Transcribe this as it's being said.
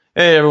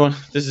Hey everyone,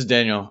 this is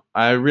Daniel.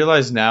 I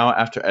realize now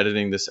after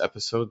editing this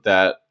episode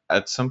that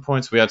at some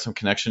points we had some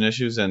connection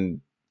issues and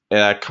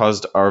that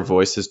caused our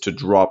voices to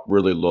drop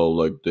really low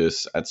like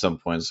this at some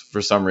points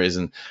for some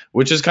reason,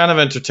 which is kind of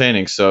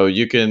entertaining. So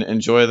you can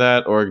enjoy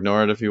that or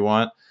ignore it if you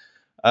want.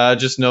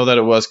 Just know that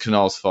it was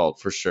Kunal's fault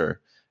for sure.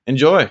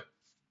 Enjoy.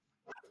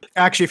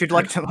 Actually, if you'd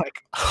like to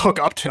hook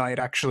up tonight,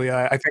 actually,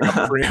 I think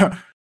I'm free.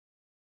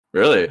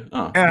 Really?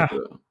 Oh. Yeah.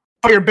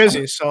 But you're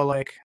busy, so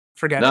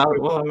forget No,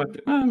 it. well,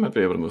 I might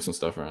be able to move some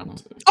stuff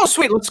around. Oh,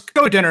 sweet. Let's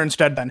go to dinner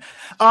instead then.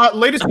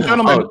 Ladies and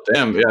gentlemen. Oh,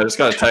 damn. Yeah, I just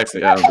got a text.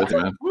 Yeah, I'm busy,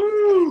 man.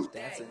 Woo! Turn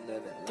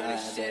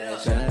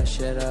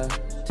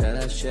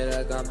that shit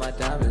up, got my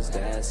diamonds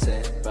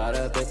dancing. Brought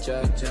a bitch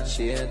up,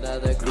 she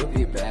another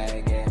groupie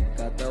banging.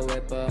 Got the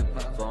whip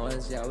up,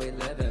 phones, yeah, we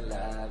living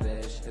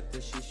lavish. Hit the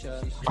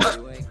shisha,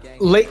 you ain't gang.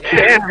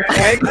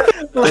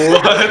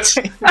 What?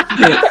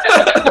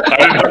 I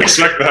did not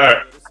expect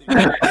that.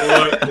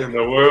 What in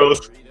the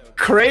world?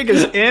 Craig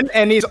is in,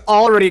 and he's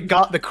already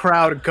got the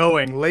crowd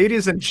going.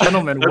 Ladies and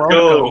gentlemen,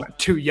 welcome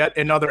to yet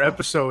another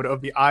episode of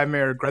the I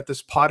May Regret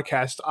This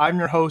podcast. I'm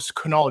your host,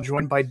 Kunal,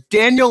 joined by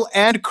Daniel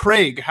and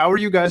Craig. How are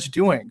you guys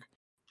doing?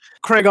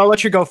 Craig, I'll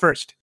let you go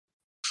first.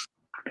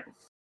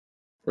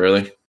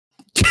 Really?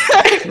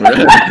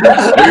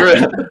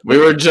 we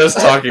were just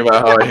talking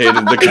about how I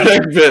hated the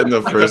Craig bit in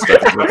the first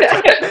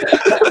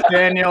episode.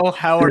 Daniel,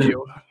 how are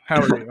you?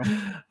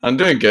 I'm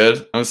doing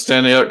good. I'm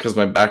standing up because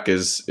my back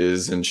is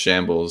in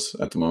shambles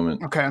at the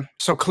moment. Okay,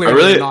 so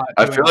clearly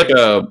I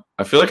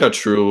feel like a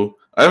true.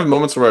 I have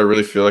moments where I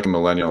really feel like a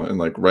millennial, and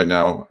like right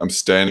now, I'm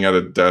standing at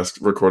a desk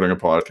recording a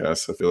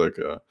podcast. I feel like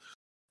a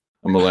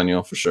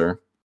millennial for sure.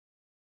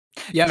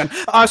 Yeah, man.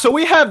 So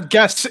we have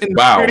guests in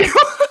the studio.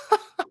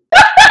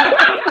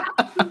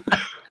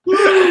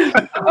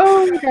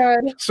 Oh my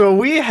god. So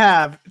we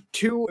have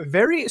two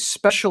very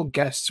special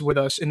guests with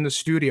us in the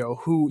studio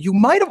who you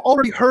might have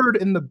already heard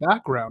in the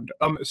background.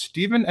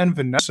 Steven and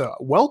Vanessa,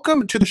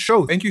 welcome to the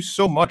show. Thank you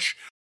so much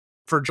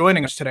for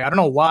joining us today. I don't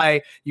know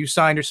why you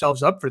signed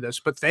yourselves up for this,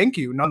 but thank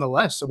you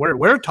nonetheless.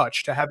 We're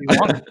touched to have you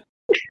on.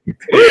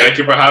 Hey, thank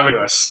you for having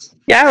us.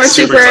 Yeah, we're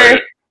super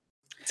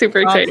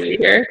excited to be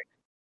here.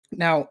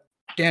 Now,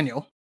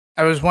 Daniel,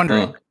 I was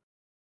wondering,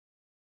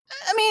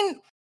 I mean,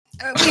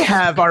 we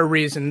have our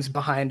reasons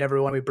behind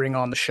everyone we bring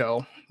on the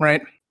show,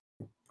 right?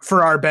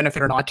 For our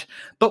benefit or not.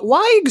 But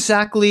why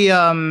exactly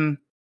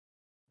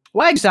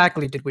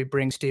did we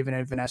bring Steven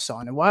and Vanessa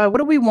on? And what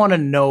do we want to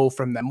know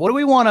from them? How do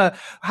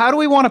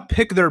we want to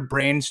pick their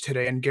brains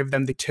today and give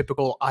them the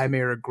typical I may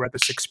regret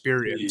this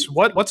experience?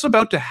 What's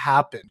about to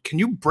happen? Can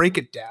you break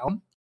it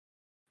down?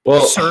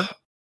 Well, sir?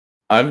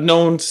 I've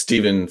known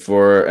Steven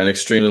for an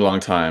extremely long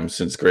time,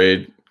 since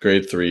grade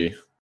 3.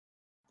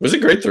 Was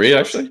it grade 3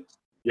 actually?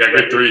 Yeah,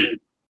 grade 3.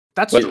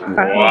 That's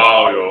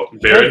wow, yo.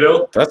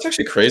 Berryville? That's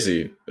actually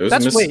crazy. It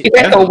was You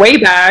guys go way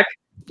back.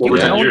 Over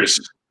 10 years.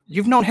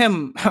 You've known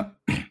him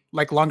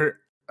longer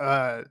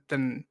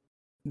than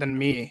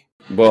me.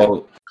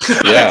 Well,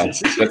 yeah,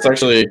 that's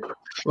actually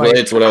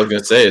related to what I was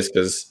gonna say. Is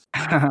because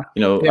I've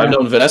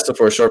known Vanessa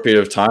for a short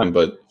period of time,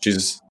 but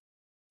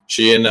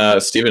she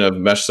and Steven have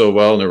meshed so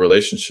well in a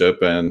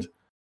relationship, and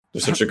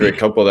they're such a great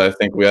couple that I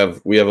think we have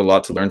a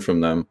lot to learn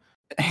from them.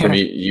 From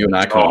you and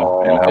I,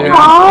 and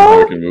how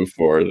we can move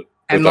forward.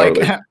 And what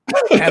do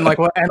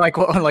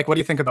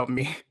you think about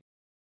me?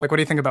 What do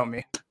you think about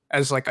me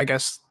as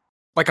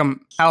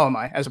how am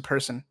I as a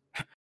person?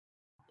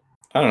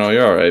 I don't know.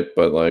 You're all right,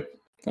 but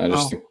I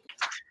just.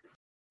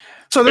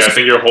 So I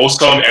think you're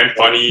wholesome and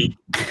funny,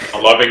 a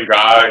loving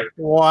guy.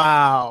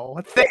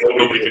 Wow.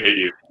 Nobody can hate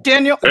you.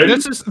 Daniel, right?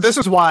 This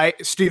is why,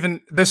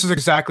 Steven, this is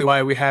exactly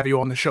why we have you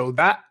on the show.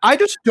 That I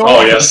just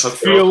don't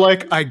feel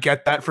like I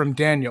get that from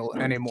Daniel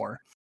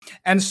anymore.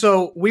 And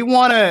so we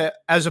want to,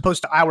 as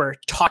opposed to our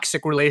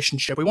toxic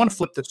relationship, we want to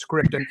flip the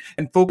script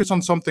and focus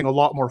on something a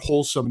lot more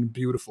wholesome and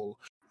beautiful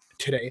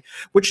today,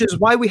 which is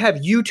why we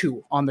have you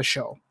two on the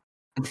show.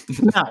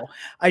 Now,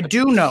 I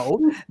do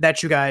know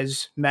that you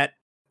guys met.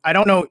 I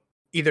don't know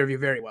either of you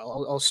very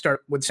well. I'll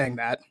start with saying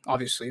that,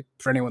 obviously,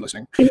 for anyone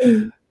listening.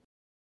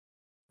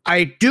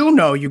 I do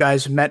know you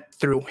guys met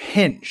through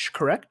Hinge,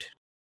 correct?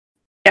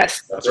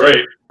 Yes. That's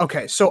right.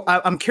 Okay, so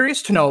I'm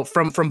curious to know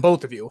from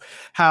both of you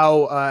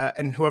how,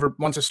 and whoever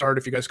wants to start,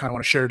 if you guys kind of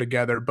want to share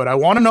together, but I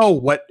want to know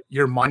what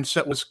your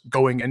mindset was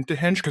going into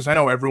Hinge, because I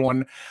know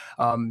everyone,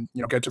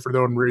 gets it for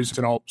their own reasons,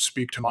 and I'll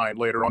speak to mine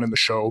later on in the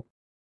show.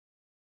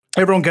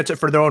 Everyone gets it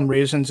for their own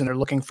reasons, and they're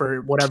looking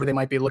for whatever they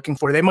might be looking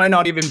for. They might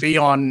not even be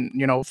on,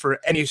 for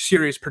any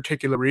serious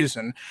particular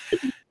reason.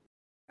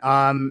 So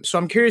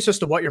I'm curious as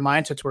to what your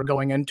mindsets were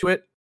going into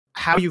it,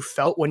 how you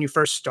felt when you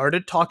first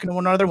started talking to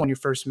one another, when you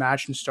first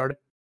matched and started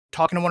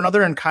talking to one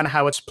another, and kind of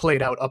how it's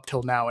played out up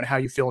till now and how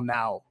you feel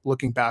now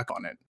looking back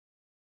on it.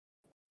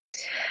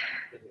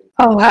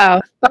 Oh,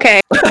 wow. Okay.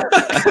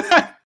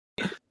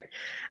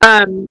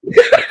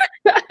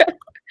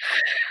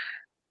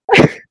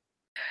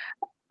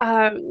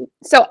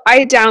 So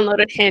I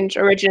downloaded Hinge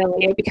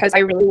originally because I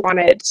really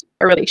wanted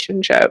a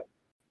relationship.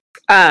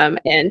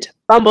 And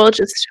Bumble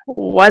just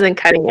wasn't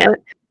cutting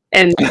it.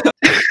 And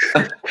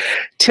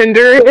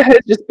Tinder has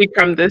just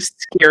become this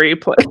scary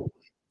place.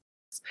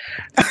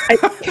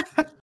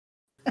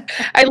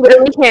 I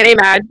literally can't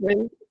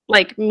imagine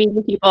like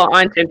meeting people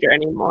on Tinder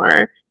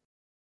anymore.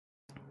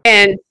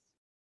 And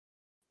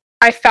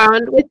I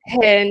found with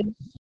Hinge,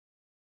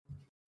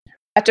 you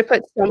have to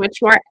put so much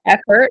more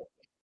effort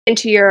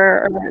into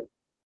your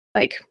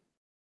like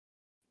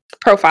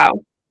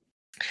profile.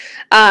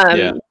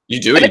 Yeah, you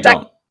do. Or you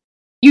don't.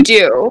 You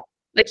do.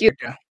 Like you.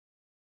 Yeah.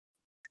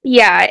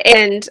 Yeah,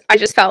 and I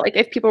just felt like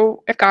if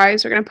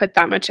guys are going to put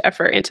that much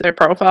effort into their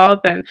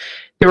profile, then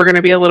they were going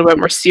to be a little bit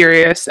more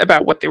serious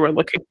about what they were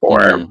looking for.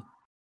 Mm.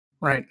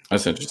 Right.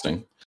 That's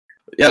interesting.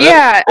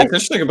 Yeah, it's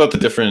interesting about the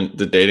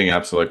dating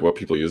apps, like what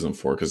people use them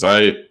for. Because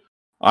I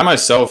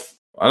myself,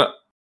 I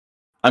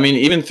mean,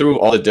 even through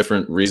all the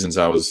different reasons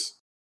I was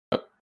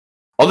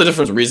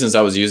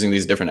using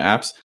these different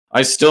apps,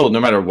 I still, no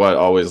matter what,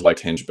 always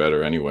liked Hinge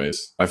better.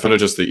 Anyways, I found it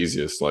just the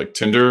easiest. Like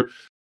Tinder,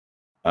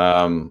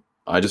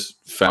 I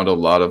just found a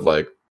lot of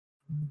like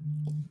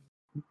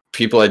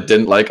people I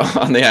didn't like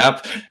on the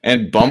app,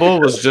 and Bumble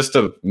was just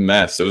a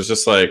mess. It was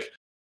just like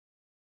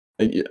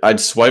I'd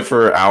swipe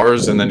for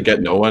hours and then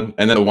get no one,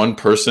 and then the one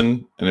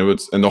person, and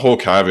the whole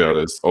caveat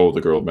is, oh,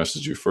 the girl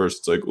messaged you first.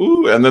 It's like,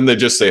 ooh, and then they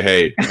just say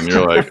hey, and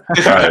you're like,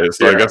 alright,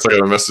 so I guess I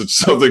gotta message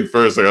something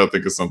first. I gotta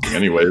think of something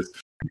anyways.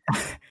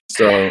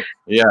 So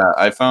yeah,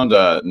 I found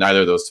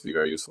neither of those to be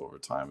very useful over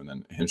time, and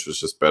then Hinge was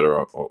just better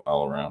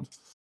all around.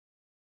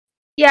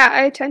 Yeah,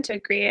 I tend to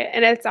agree,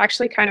 and it's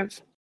actually kind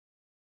of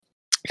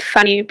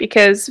funny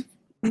because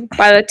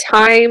by the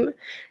time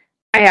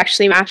I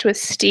actually matched with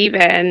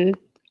Steven,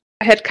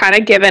 I had kind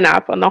of given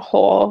up on the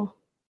whole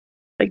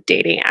like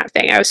dating app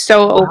thing. I was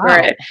so over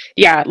it.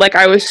 Yeah, like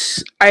I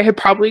had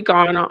probably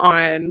gone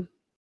on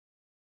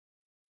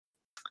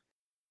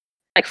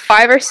like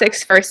 5 or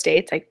 6 first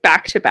dates like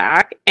back to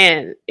back,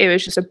 and it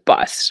was just a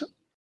bust.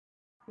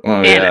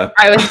 Oh, and yeah.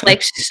 I was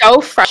like so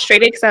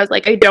frustrated because I was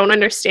like, I don't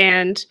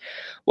understand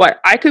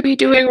what I could be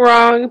doing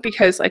wrong,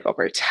 because like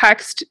over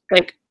text,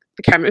 like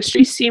the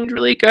chemistry seemed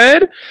really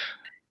good.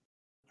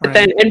 But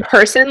then in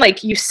person,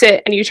 like you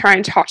sit and you try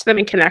and talk to them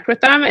and connect with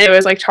them, and it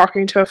was like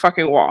talking to a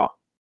fucking wall.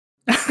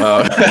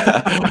 Oh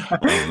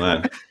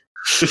man.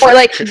 Or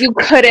like you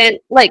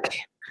couldn't like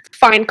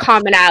find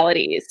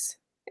commonalities.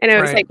 And it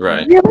was like,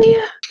 really?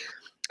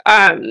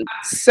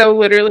 So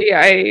literally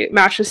I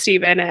matched with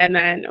Steven, and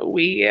then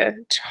we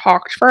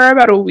talked for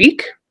about a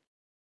week.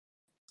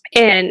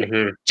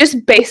 And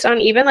just based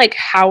on even like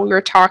how we were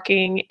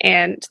talking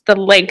and the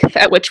length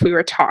at which we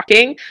were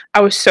talking, I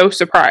was so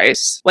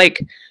surprised.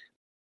 Like,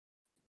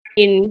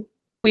 we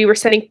were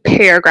sending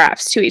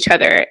paragraphs to each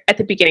other at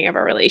the beginning of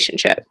our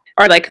relationship,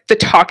 or like the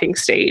talking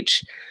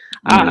stage.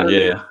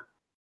 Yeah.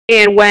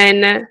 And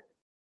when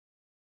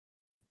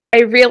I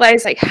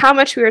realized like how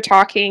much we were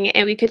talking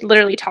and we could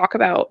literally talk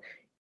about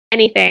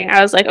anything,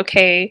 I was like,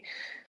 okay,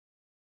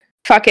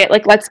 fuck it,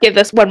 like let's give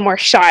this one more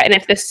shot, and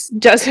if this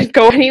doesn't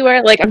go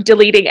anywhere, like I'm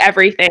deleting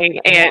everything,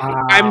 and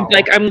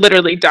I'm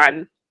literally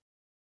done.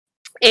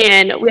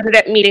 And we ended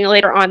up meeting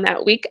later on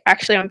that week,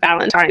 actually on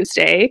Valentine's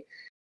Day.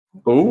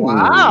 Ooh.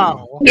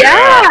 Wow.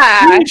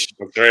 Yeah. That's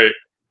great.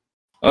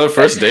 Oh,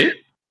 first date?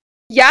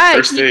 Yeah.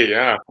 First date,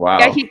 yeah. Wow.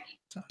 Yeah,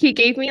 he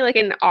gave me like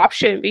an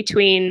option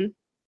between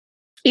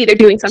either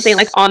doing something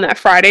like on that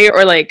Friday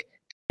or like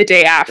the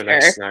day after,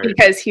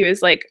 because he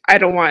was like, I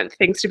don't want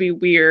things to be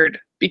weird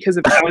because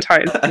of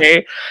Valentine's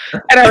Day.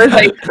 And I was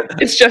like,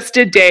 it's just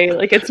a day,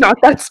 like it's not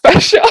that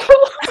special.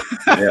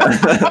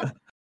 Yeah.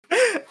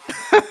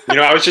 You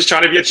know, I was just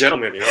trying to be a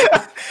gentleman, you know.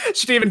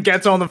 Steven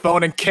gets on the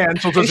phone and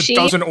cancels a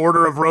dozen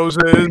order of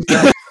roses.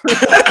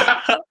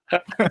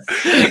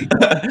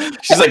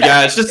 She's like,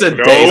 yeah, it's just a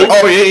day. Like,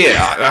 oh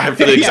yeah, I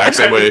feel the exact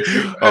same way.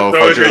 Oh,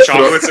 throw the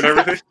chocolates and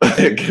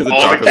everything. Give the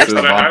chocolates to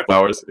the mom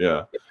flowers.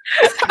 Yeah.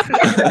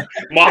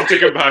 Mom,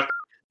 take it back.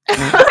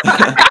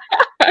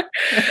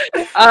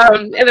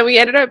 And then we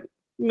ended up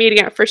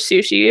meeting up for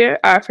sushi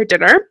for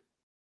dinner.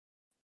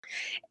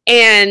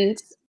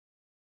 And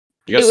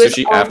you got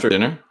sushi after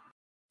dinner?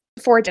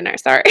 For dinner,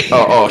 sorry.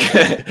 Oh,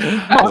 okay.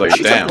 I was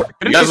like, damn.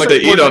 You guys like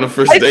to eat on a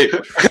first date.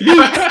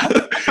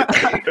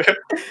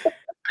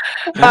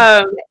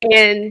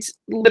 And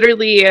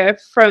literally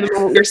from the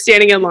moment we were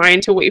standing in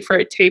line to wait for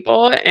a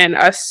table and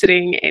us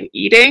sitting and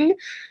eating,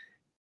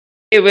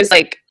 it was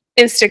like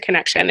instant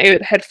connection.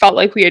 It had felt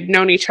like we had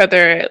known each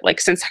other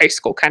like since high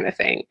school kind of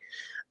thing.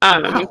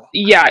 Wow.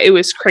 Yeah, it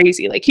was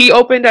crazy. Like he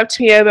opened up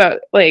to me about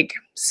like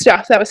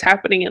stuff that was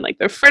happening in like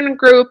the friend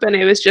group, and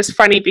it was just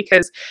funny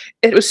because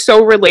it was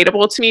so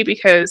relatable to me,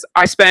 because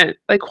I spent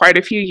like quite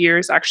a few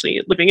years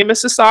actually living in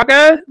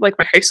Mississauga, like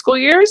my high school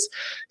years.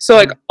 So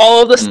like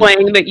all of the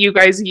slang that you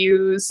guys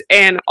use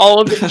and all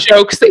of the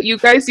jokes that you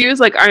guys use,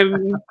 like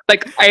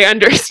I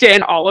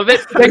understand all of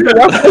it. I grew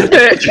up with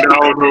it.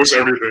 Now knows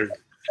everything.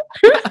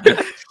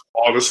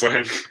 All the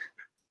slang.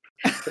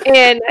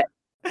 And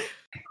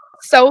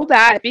so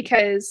bad,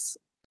 because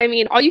I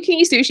mean, all you can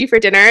eat sushi for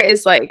dinner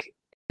is like,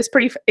 it's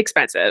pretty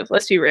expensive,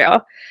 let's be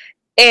real.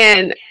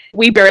 And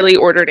we barely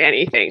ordered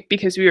anything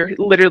because we were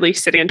literally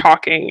sitting and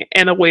talking,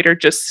 and the waiter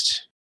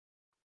just...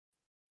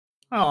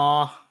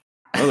 Aw.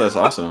 Oh, that's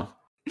awesome.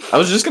 I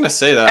was just gonna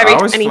say that every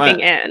anything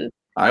in.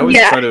 I always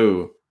Yeah. try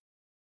to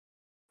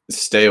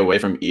stay away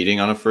from eating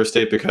on a first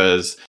date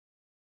because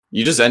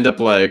you just end up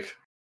like,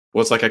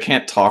 well, it's like I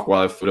can't talk while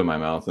I have food in my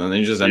mouth, and then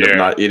you just end up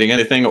not eating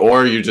anything,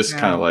 or you just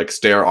kind of like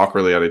stare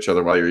awkwardly at each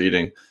other while you're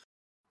eating.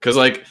 Because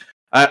like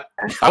I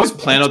always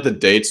plan out the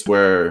dates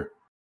where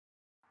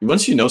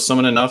once you know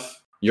someone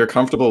enough, you're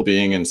comfortable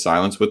being in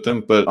silence with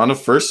them. But on a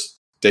first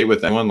date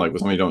with anyone, like with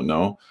someone you don't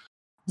know,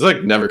 it's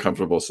like never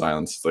comfortable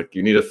silence. It's like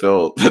you need to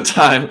fill the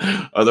time,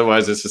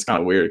 otherwise it's just kind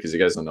of weird because you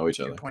guys don't know each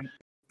other.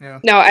 Yeah.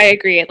 No, I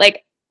agree.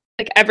 Like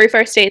every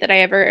first date that I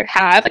ever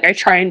have, like I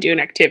try and do an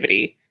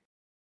activity.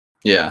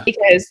 Yeah.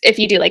 Because if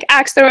you do like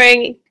axe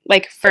throwing,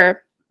 like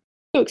for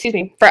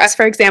us,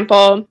 for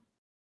example,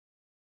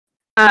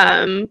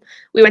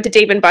 we went to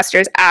Dave and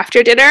Buster's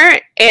after dinner,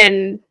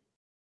 and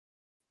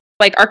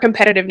like our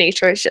competitive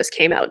natures just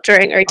came out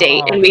during our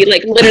date, and we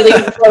like literally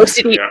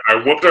roasted each. Yeah, I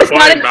whooped her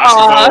butt in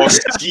basketball,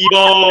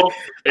 skee-ball,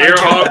 air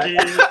hockey,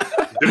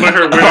 did my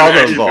hair win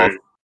anything.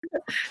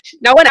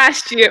 No one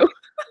asked you.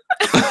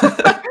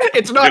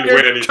 It's not Didn't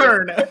win your anything.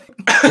 turn.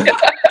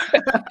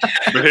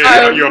 But hey,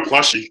 I got you a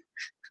plushie.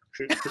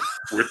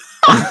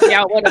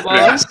 Yeah, what a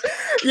boss.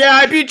 Yeah,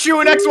 I beat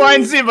you in X, Y,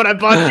 and Z, but I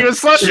bought you a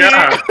slushie.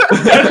 Yeah.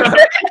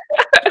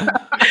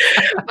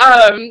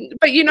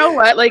 But you know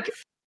what? Like,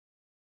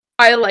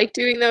 I like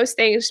doing those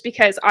things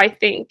because I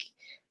think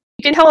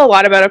you can tell a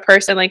lot about a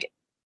person, like,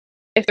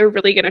 if they're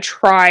really going to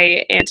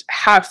try and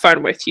have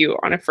fun with you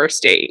on a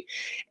first date.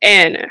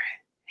 And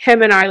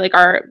him and I, like,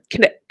 our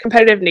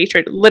competitive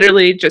nature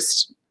literally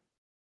just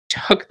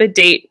took the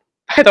date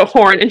by the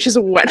horn and just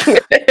went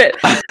with it.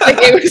 Like,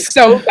 it was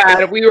so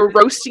bad. We were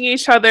roasting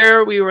each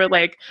other. We were,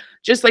 like,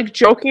 just, like,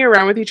 joking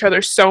around with each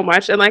other so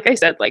much. And like I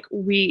said, like,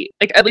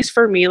 at least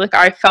for me, like,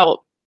 I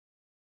felt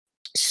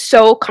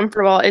so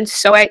comfortable and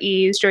so at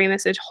ease during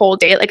this whole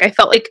date. Like, I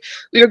felt like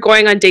we were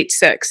going on date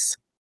 6.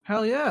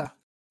 Hell yeah.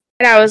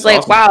 And I was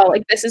That's like, awesome. wow,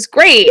 like, this is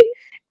great.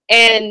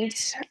 And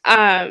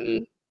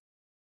I,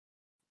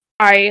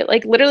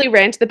 like, literally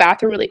ran to the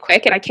bathroom really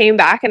quick, and I came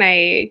back and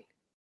I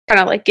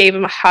kind of, like, gave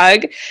him a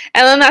hug. And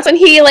then that's when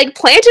he, like,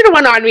 planted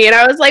one on me, and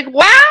I was like,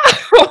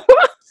 wow!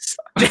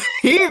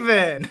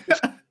 Steven!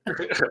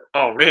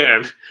 Oh,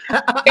 man.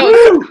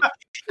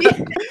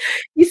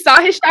 He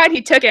saw his shot,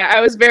 he took it.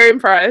 I was very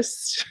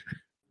impressed.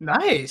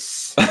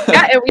 Nice.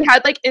 Yeah, and we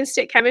had, like,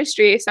 instant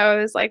chemistry, so I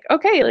was like,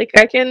 okay, like,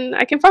 I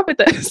can fuck with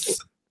this.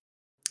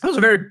 That was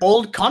a very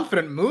bold,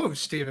 confident move,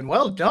 Steven.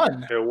 Well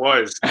done. It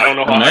was. I don't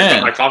know how I Man.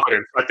 got my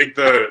confidence. I think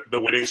the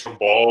winnings from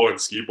ball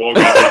and skee ball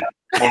got me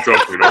pumped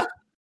up, you know?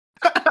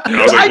 And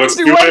I was like, let's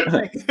do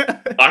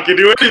it. I can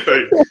do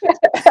anything.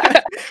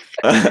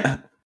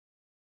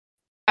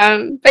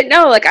 But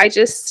no, like, I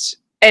just,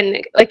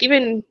 and like,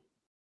 even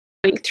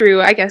going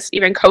through, I guess,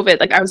 even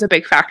COVID, like, I was a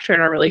big factor in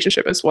our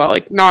relationship as well.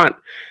 Like, not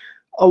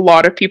a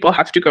lot of people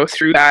have to go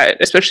through that,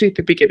 especially at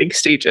the beginning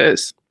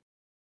stages.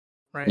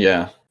 Right.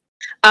 Yeah.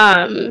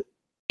 And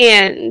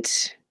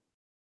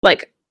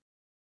like,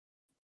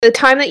 the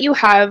time that you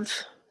have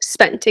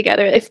spent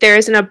together, if there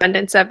is an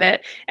abundance of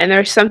it and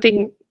there's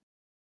something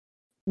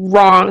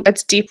wrong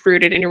that's deep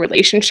rooted in your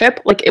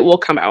relationship, like, it will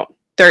come out.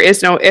 There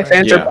is no ifs,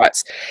 ands, or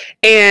buts.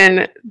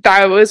 And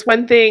that was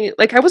one thing,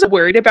 like, I wasn't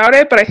worried about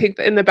it, but I think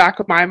that in the back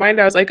of my mind,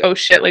 I was like, oh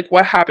shit, like,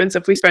 what happens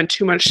if we spend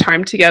too much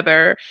time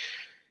together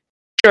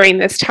during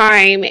this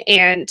time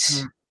and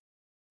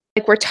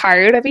like, we're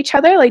tired of each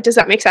other? Like, does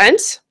that make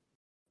sense?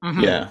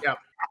 Mm-hmm. Yeah.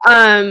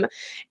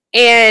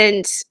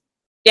 And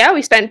yeah,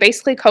 we spent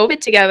basically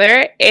COVID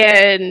together,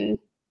 and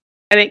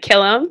I didn't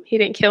kill him. He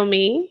didn't kill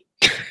me.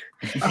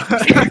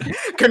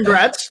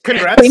 Congrats.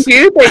 Thank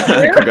you.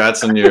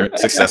 Congrats on your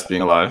success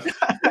being alive.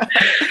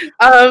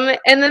 And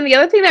then the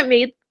other thing that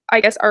made,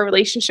 I guess, our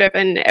relationship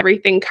and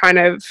everything kind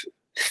of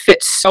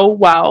fit so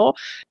well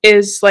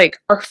is, like,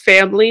 our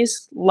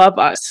families love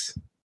us.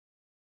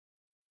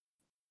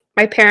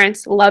 My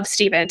parents love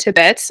Steven to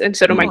bits, and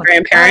so do my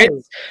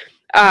grandparents.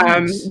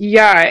 Nice.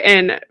 Yeah,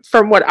 and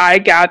from what I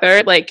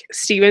gather, like,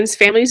 Steven's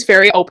family is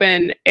very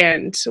open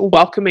and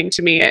welcoming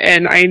to me,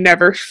 and I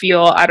never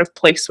feel out of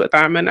place with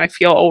them, and I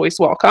feel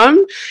always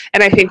welcome.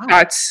 And I think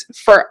that's,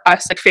 for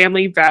us, like,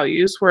 family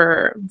values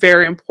were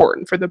very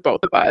important for the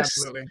both of us.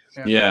 Absolutely.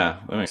 Yeah,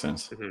 that makes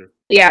sense. Mhm.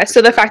 Yeah,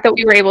 so the fact that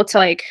we were able to,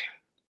 like,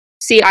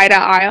 see eye to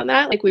eye on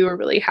that, like, we were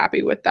really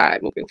happy with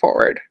that moving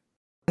forward.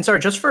 And sorry,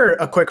 just for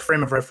a quick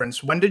frame of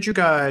reference, when did you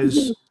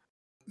guys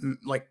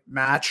like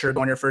match or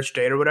go on your first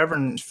date or whatever?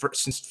 And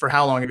for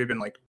how long have you been,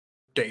 like,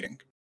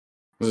 dating?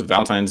 Was it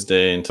Valentine's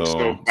Day until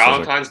So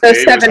Valentine's So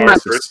Day was 7 our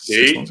months. first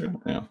 6 date. months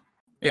ago?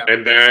 Yeah.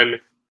 And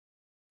then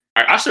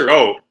I asked her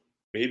out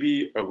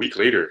maybe a week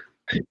later.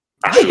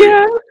 Actually,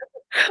 Yeah.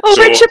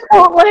 Over So-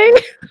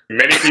 Chipotle.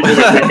 many people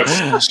would think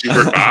that's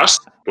super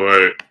fast,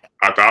 but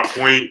at that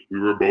point, we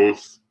were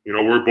both,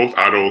 we're both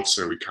adults,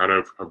 and we kind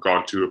of have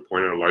gotten to a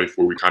point in our life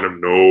where we kind of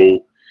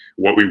know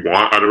what we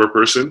want out of a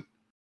person.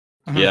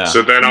 Yeah.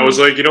 So then I was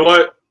like, you know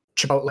what?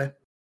 Chipotle.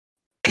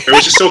 It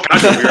was just so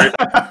casual.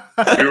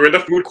 We were in the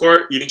food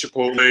court eating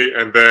Chipotle,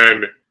 and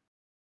then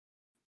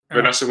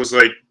Vanessa was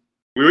like,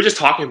 we were just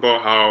talking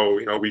about how,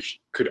 we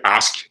could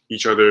ask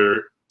each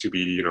other to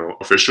be,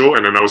 official.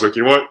 And then I was like,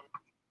 you know what?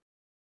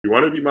 You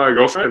want to be my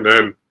girlfriend?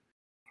 And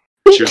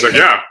then she was like,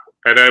 yeah.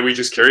 And then we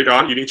just carried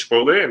on eating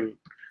Chipotle and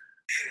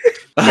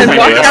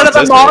walked out of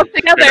the mall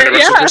together.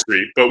 Yeah.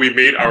 History. But we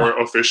made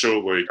our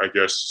official,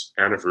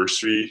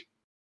 anniversary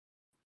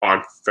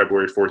on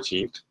February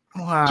 14th.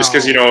 Wow. Just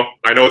because,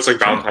 I know it's like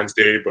Valentine's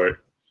Day, but,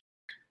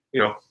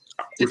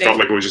 we felt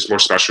like it was just more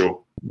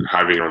special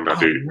having it on that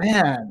day.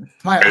 Man,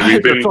 my eyes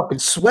are fucking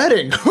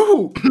sweating.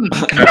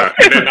 Yeah,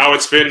 and then now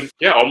it's been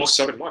almost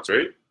 7 months,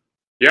 right?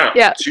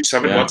 Yeah.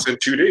 7 months and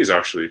 2 days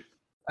actually.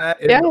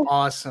 That is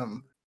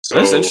awesome. So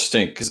that's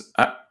interesting because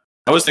I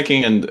was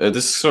thinking, and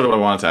this is sort of what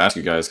I wanted to ask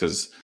you guys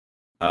because,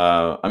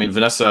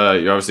 Vanessa,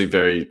 you're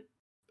obviously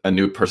a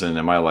new person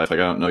in my life. Like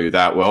I don't know you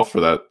that well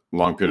for that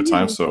long period of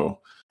time, so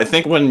I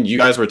think when you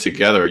guys were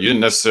together, you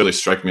didn't necessarily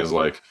strike me as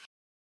like,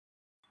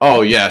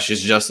 oh yeah,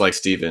 she's just like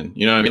Steven.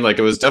 You know what I mean? Like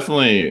it was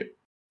definitely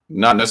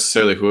not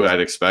necessarily who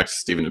I'd expect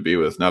Steven to be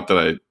with. Not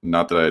that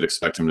I'd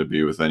expect him to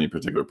be with any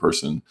particular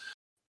person.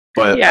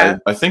 But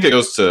I think it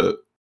goes to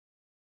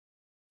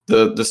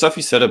the stuff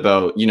you said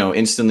about,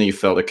 instantly you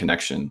felt a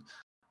connection.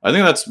 I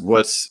think that's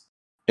what's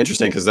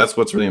interesting because that's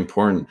what's really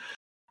important.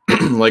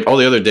 Like all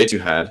the other dates you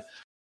had,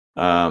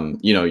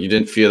 you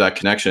didn't feel that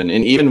connection.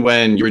 And even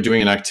when you were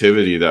doing an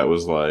activity that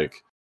was like,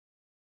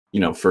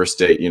 first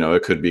date,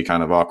 it could be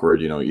kind of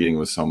awkward, eating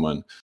with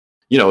someone,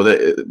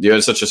 that you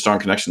had such a strong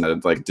connection that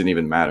it like didn't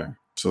even matter.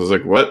 So it was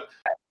like,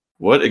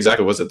 what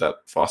exactly was it that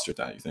fostered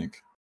that, you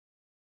think?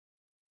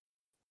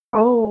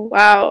 Oh,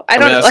 wow. I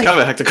mean, that's kind of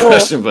a hectic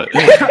question, but.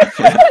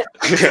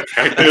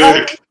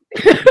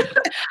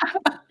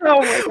 Oh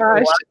my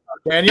gosh.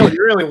 Daniel,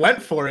 you really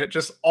went for it.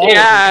 Just all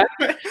of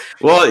it.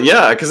 Well,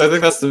 yeah, because I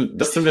think that's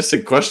the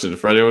mystic question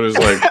for anyone who's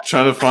like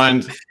trying to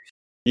find,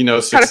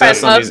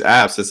 success on these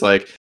apps. It's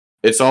like,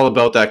 it's all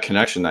about that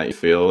connection that you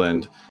feel.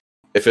 And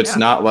if it's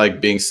not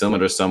like being similar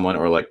to someone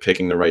or like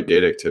picking the right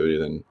date activity,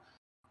 then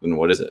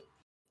what is it?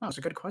 Oh, that's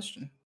a good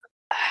question.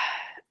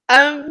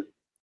 I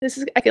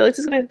feel like this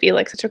is going to be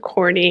like such a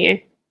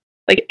corny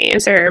like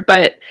answer,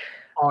 but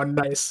oh,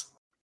 nice.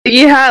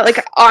 Yeah,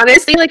 like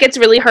honestly, like it's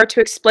really hard to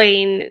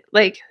explain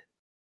like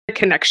the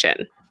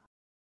connection.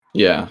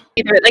 Yeah.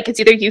 It's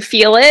either you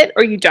feel it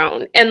or you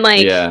don't. And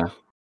like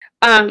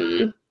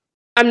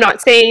I'm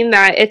not saying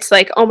that it's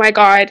like, oh my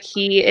God,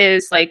 he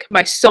is like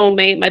my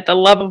soulmate, like the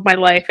love of my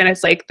life, and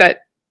it's like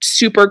that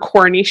super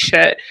corny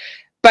shit.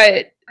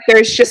 But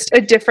there's just a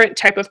different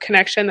type of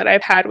connection that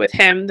I've had with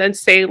him than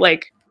say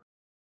like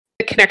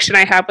the connection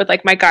I have with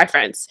like my guy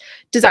friends.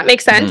 Does that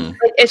make sense? Mm-hmm.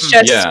 Like, it's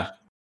just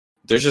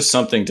there's just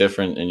something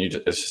different, and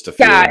it's just a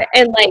feeling. Yeah,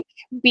 and like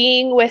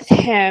being with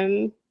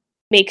him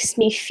makes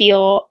me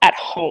feel at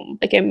home.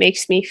 Like it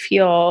makes me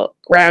feel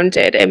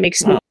grounded. It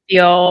makes me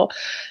feel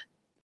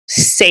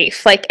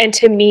safe. Like, and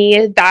to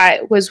me,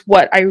 that was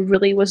what I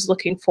really was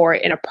looking for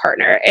in a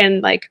partner.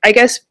 And like, I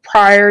guess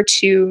prior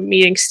to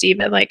meeting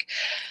Steven, like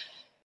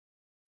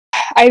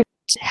I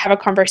have a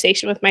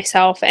conversation with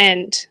myself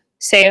and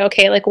say,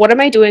 okay, like what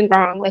am I doing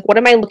wrong? Like what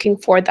am I looking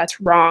for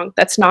that's wrong?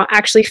 That's not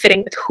actually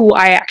fitting with who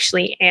I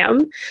actually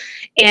am.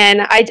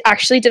 And I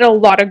actually did a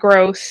lot of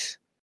growth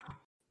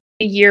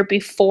a year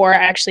before I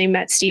actually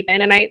met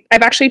Steven. And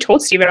I've actually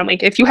told Steven, I'm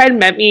like, if you had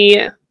met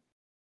me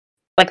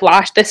like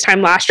this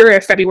time last year, or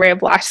February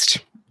of last,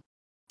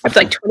 of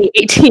like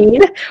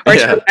 2018 or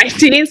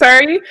 2019,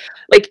 sorry,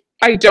 like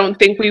I don't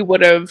think we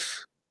would have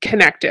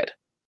connected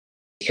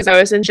because I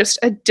was in just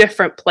a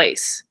different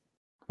place.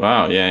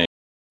 Wow, yeah.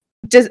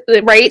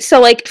 Right? So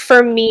like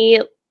for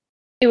me,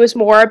 it was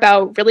more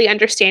about really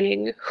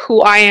understanding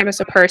who I am as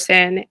a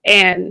person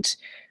and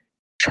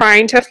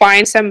trying to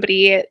find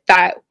somebody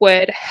that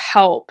would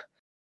help,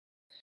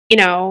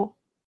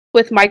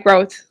 with my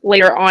growth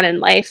later on in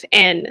life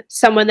and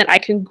someone that I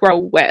can grow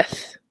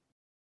with.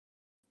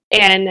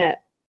 And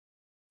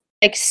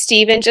like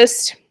Steven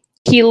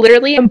he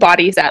literally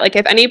embodies that. Like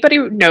if anybody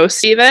knows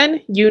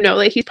Steven, you know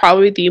that he's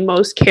probably the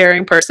most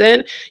caring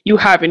person you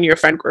have in your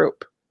friend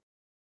group.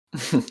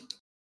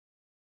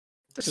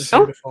 This is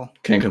beautiful.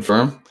 Can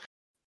confirm.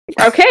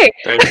 Okay.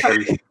 I'm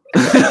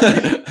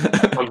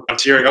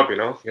tearing up,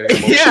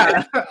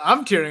 Yeah,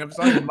 I'm tearing up. It's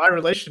not even my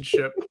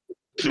relationship.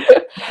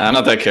 I'm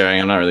not that caring.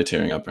 I'm not really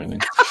tearing up or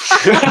anything.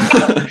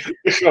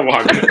 Come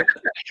on.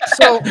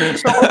 So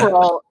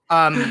overall,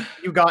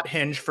 you got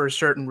Hinge for a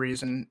certain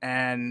reason,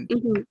 and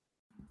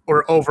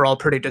were overall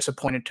pretty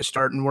disappointed to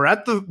start. And we're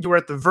at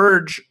the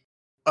verge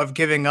of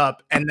giving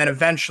up, and then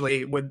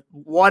eventually, with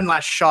one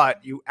last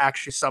shot, you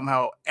actually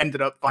somehow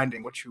ended up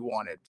finding what you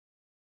wanted.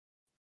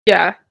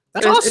 Yeah,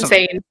 that's awesome.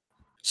 Insane.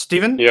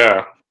 Steven?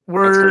 Yeah.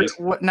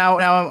 Now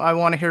I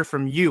want to hear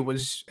from you.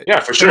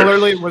 For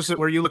similarly, sure.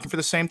 Were you looking for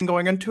the same thing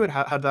going into it?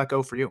 How did that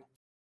go for you?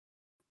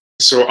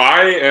 So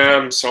I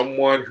am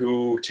someone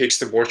who takes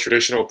the more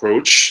traditional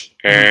approach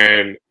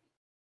and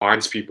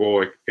finds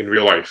people in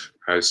real life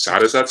as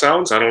sad as that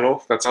sounds. I don't know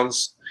if that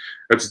sounds.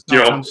 It's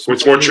sounds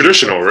it's more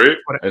traditional, right?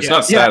 It's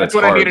not sad. Yeah, it's that's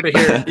what hard. I needed to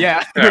hear.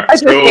 Yeah. Yeah. I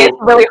was gonna say it's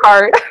really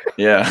hard.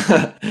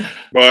 Yeah.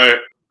 But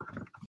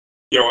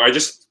I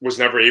just was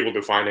never able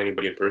to find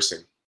anybody in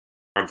person.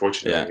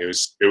 Unfortunately,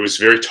 it was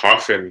very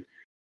tough, and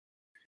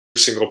every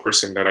single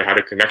person that I had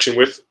a connection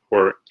with,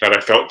 or that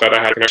I felt that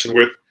I had a connection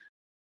with,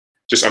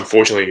 just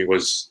unfortunately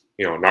was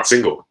not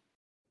single.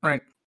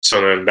 Right. So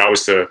then that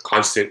was the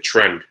constant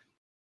trend,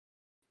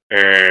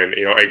 and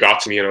it got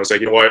to me, and I was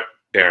like, you know what,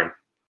 damn,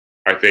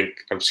 I think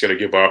I'm just gonna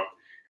give up.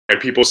 And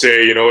people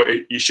say,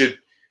 you should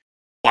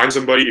find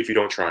somebody if you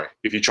don't try.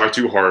 If you try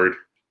too hard,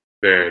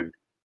 then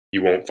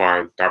you won't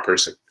find that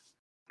person.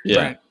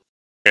 Yeah. Right.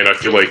 And I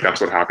feel like that's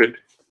what happened.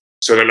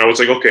 So then I was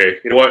like, okay,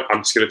 you know what?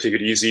 I'm just going to take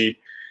it easy.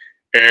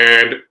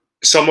 And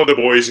some of the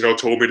boys,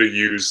 told me to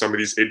use some of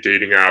these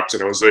dating apps.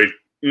 And I was like,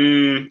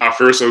 at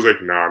first I was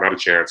like, nah, not a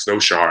chance. No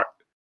shot.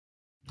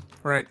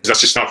 Right.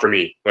 That's just not for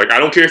me. Like, I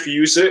don't care if you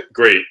use it.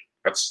 Great.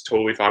 That's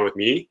totally fine with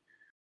me.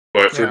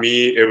 But for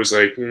me, it was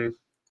like,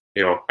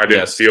 I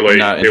didn't feel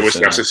like it was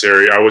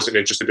necessary. I wasn't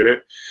interested in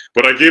it.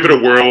 But I gave it a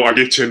whirl. I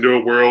gave Tinder a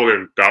whirl,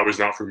 and that was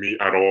not for me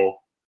at all.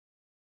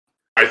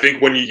 I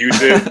think when you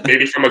use it,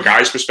 maybe from a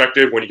guy's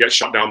perspective, when you get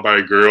shot down by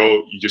a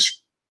girl, you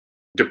just,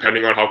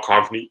 depending on how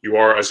confident you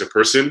are as a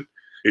person,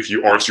 if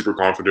you aren't super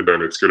confident,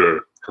 then it's going to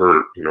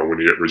hurt, when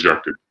you get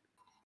rejected.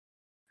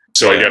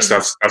 So I guess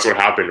that's what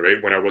happened,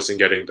 right? When I wasn't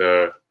getting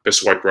the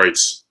swipe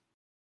rights.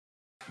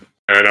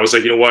 And I was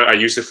like, you know what? I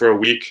used it for a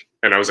week,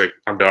 and I was like,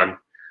 I'm done.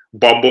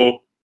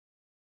 Bumble,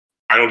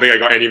 I don't think I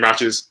got any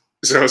matches.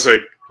 So I was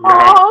like,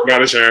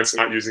 not a chance,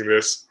 not using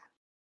this.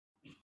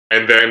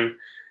 And then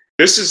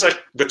this is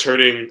like the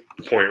turning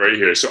point right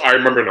here. So I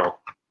remember now,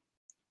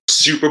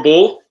 Super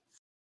Bowl,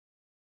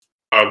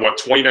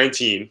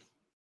 2019,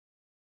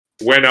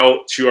 went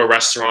out to a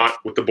restaurant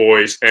with the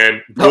boys,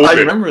 and Golden, I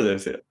remember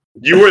this. Yeah.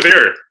 You were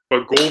there,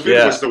 but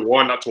Golden was the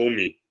one that told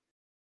me,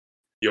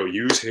 yo,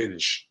 use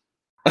Hinge.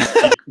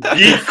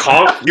 Be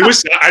calm.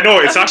 I know,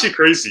 it's actually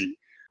crazy.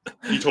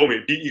 He told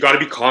me, you got to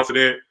be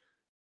confident,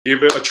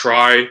 give it a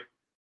try,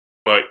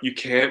 but you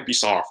can't be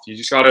soft. You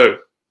just got to,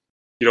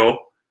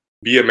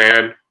 be a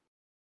man,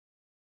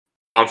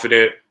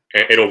 confident,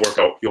 and it'll work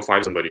out. You'll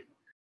find somebody.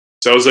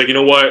 So I was like, you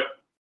know what?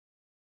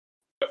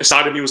 A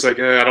side of me was like,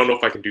 I don't know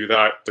if I can do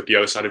that. But the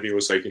other side of me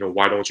was like,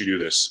 why don't you do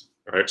this?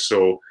 All right.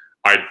 So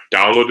I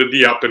downloaded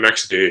the app the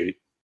next day.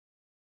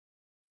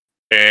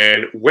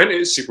 And when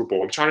is Super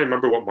Bowl? I'm trying to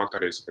remember what month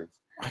that is.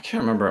 I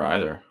can't remember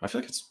either. I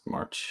feel like it's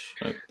March.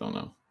 I don't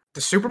know. The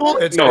Super Bowl?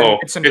 It's in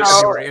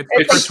February. It's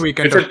the first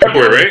weekend. It's in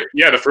February, right?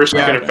 Yeah, the first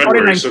weekend of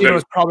February. 2019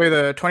 was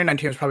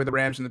probably the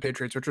Rams and the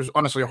Patriots, which was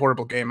honestly a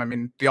horrible game. I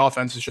mean, the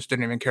offenses just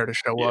didn't even care to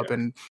show up,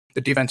 and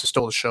the defense is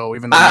still the show,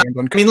 even though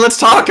England. I mean, let's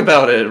talk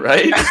about it,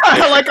 right?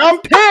 Like,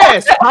 I'm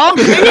pissed. Tom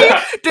Brady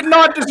did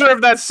not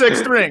deserve that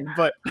 6th ring,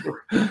 but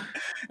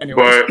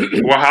anyways.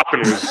 But what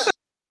happened was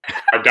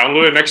I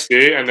downloaded it next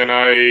day, and then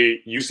I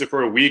used it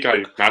for a week.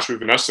 I matched with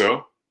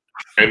Vanessa,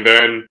 and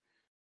then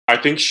I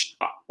think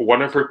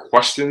one of her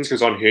questions,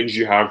 because on Hinge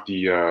you have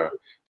the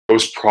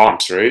those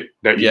prompts, right,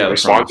 that you can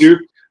respond to.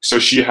 So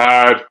she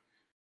had,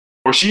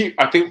 or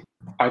I think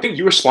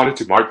you responded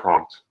to my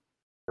prompt,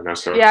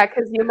 Vanessa. Yeah,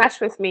 because you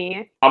meshed with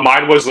me.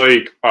 Mine was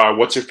like,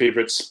 what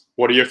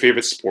are your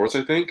favorite sports?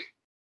 I think.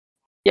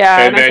 Yeah.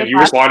 And then you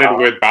responded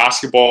with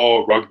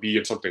basketball, rugby,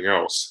 and something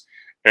else,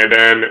 and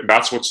then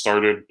that's what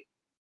started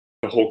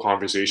the whole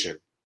conversation.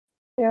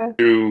 Yeah.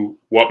 To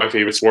what my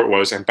favorite sport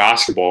was, and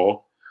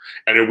basketball.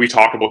 And then we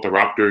talked about the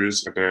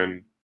Raptors, and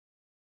then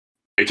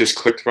it just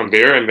clicked from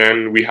there. And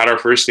then we had our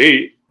first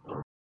date,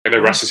 and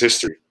the rest is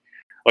history.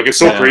 Like, it's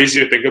so crazy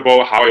to think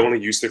about how I only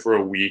used it for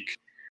a week,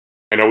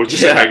 and I was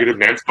just a negative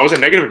Nancy. I was a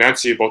negative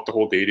Nancy about the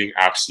whole dating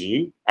app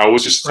scene. I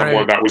was just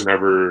someone that was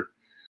never,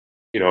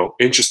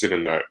 interested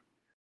in that.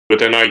 But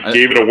then I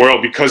gave it a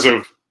whirl because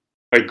of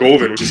like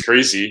Govan, which is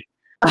crazy.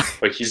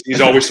 Like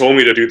he's always told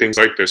me to do things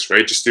like this,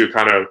 right? Just to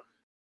kind of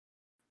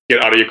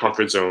get out of your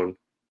comfort zone.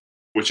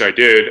 Which I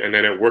did, and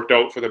then it worked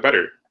out for the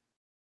better.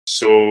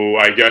 So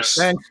I guess.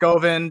 Thanks,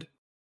 Govind.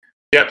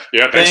 Yeah.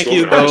 Thanks, Thank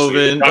you,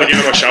 Govind. Gotta give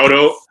him a shout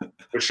out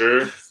for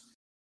sure.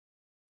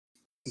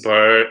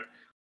 But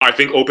I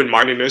think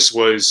open-mindedness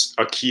was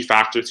a key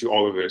factor to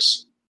all of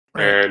this,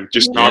 and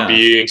just not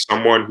being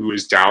someone who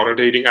is down on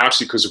dating apps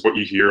because of what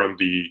you hear on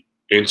the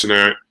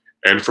internet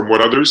and from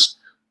what others.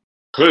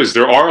 Because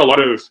there are a lot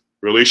of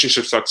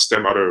relationships that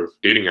stem out of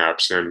dating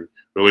apps and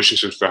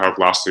relationships that have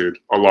lasted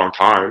a long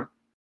time.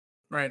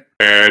 Right.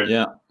 And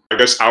I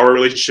guess our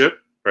relationship,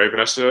 right,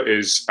 Vanessa,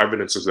 is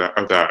evidence of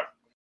that.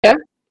 Yeah,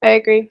 I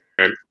agree.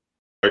 And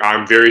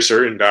I'm very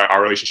certain that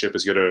our relationship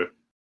is gonna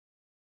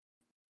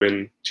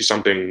win to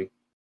something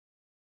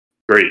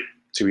great,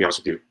 to be honest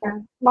with you.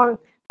 Yeah.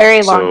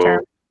 Very long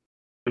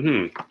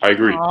term. I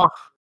agree. Aww.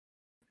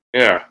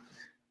 Yeah.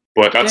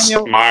 But that's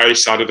Daniel. my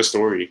side of the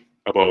story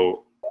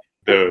about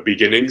the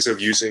beginnings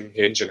of using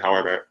Hinge and how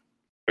I met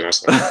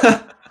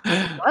Vanessa.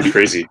 Pretty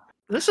crazy.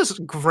 This is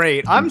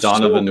great. I'm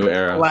Dawn so of a new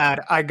era. glad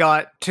I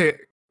got to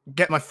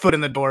get my foot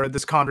in the door of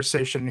this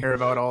conversation and hear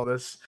about all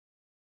this.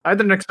 I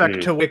didn't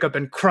expect to wake up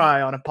and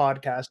cry on a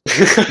podcast.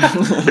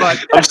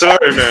 But I'm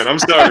sorry, man. I'm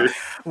sorry.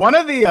 one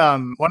of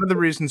the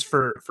reasons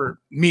for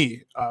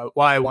me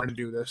why I wanted to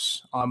do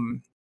this,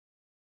 and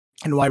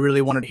why I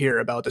really wanted to hear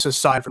about this,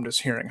 aside from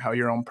just hearing how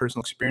your own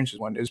personal experiences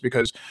went, is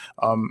because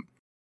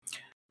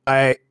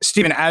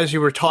Stephen, as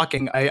you were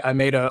talking, I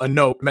made a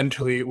note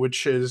mentally,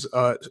 which is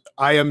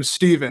I am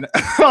Stephen,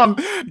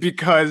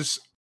 because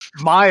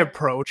my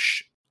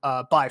approach,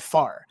 by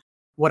far,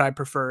 what I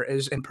prefer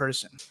is in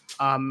person.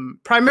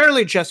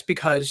 Primarily just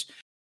because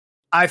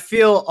I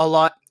feel a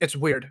lot, it's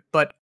weird,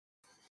 but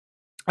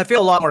I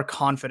feel a lot more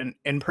confident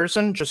in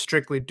person, just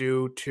strictly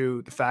due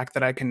to the fact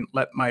that I can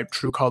let my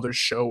true colors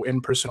show in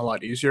person a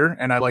lot easier.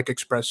 And I like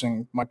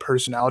expressing my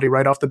personality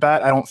right off the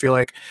bat. I don't feel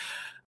like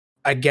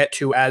I get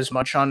to as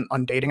much on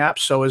dating apps.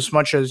 So as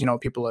much as,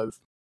 people have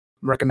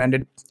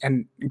recommended,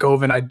 and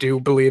Govan, I do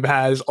believe,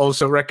 has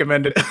also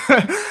recommended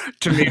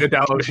to me to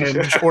download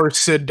Hinge, or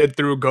Sid did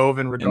through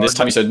Govan. Regardless. And this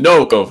time he said,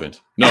 no, Govan,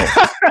 no.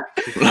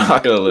 We're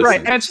not going to listen. Right,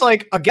 and it's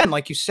like, again,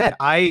 like you said,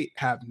 I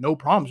have no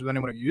problems with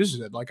anyone who uses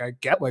it. Like, I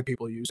get why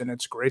people use it, and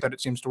it's great that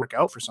it seems to work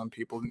out for some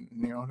people.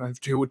 I have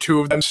two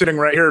of them sitting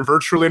right here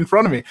virtually in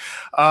front of me.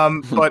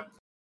 But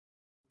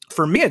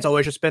for me, it's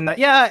always just been that,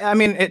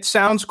 it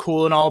sounds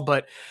cool and all,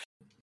 but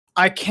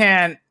I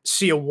can't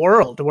see a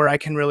world where I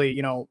can really,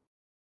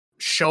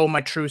 show my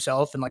true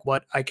self and like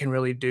what I can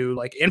really do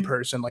like in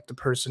person, like the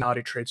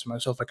personality traits of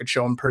myself I could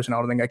show in person. I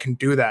don't think I can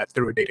do that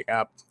through a dating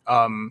app.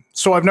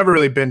 So I've never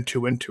really been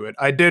too into it.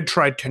 I did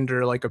try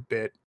Tinder like a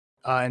bit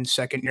in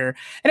second year,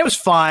 and it was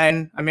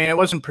fine. I mean, it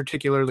wasn't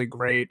particularly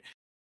great.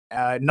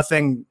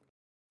 Nothing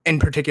in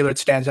particular that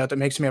stands out that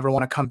makes me ever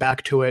want to come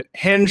back to it.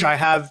 Hinge, I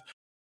have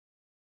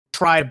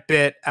tried a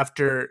bit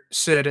after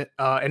Sid,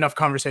 enough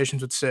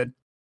conversations with Sid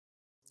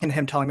and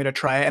him telling me to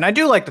try it. And I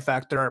do like the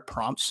fact there are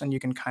prompts and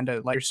you can kind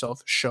of let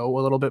yourself show a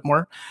little bit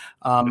more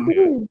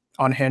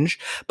on Hinge.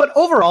 But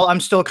overall, I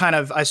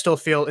still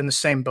feel in the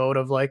same boat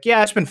of like,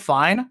 yeah, it's been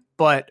fine,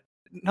 but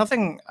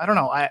nothing, I don't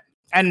know.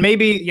 And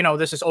maybe,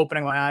 this is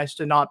opening my eyes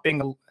to not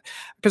being,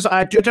 because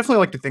I definitely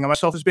like to think of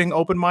myself as being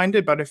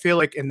open-minded, but I feel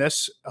like in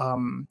this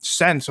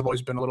sense, I've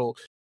always been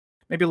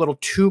maybe a little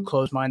too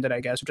close-minded,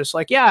 I guess. Just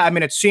like, yeah, I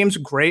mean, it seems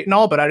great and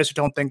all, but I just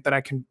don't think that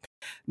I can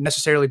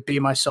necessarily be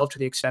myself to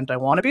the extent I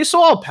want to be. So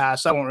I'll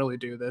pass. I won't really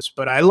do this,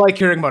 but I like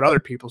hearing about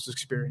other people's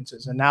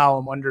experiences. And now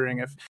I'm wondering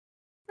if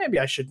maybe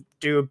I should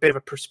do a bit of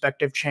a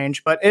perspective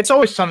change, but it's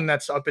always something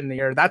that's up in the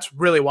air. That's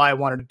really why I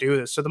wanted to do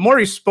this. So the more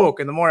you spoke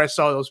and the more I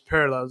saw those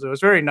parallels, it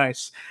was very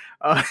nice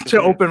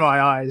to open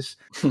my eyes.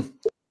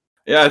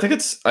 Yeah, I think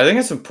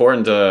it's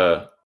important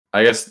to,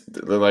 I guess,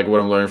 like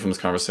what I'm learning from this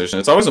conversation,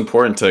 it's always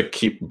important to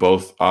keep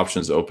both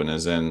options open,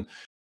 as in,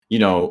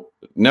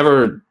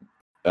 never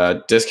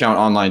discount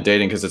online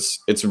dating, because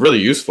it's really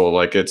useful.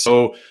 Like, it's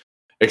so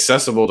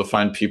accessible to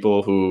find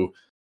people who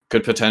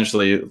could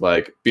potentially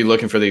like be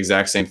looking for the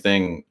exact same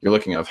thing you're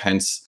looking of,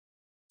 hence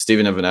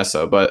Stephen and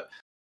Vanessa. But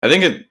I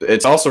think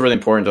it's also really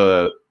important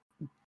to,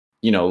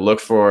 look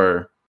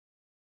for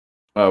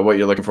what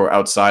you're looking for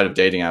outside of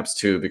dating apps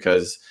too,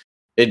 because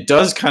it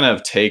does kind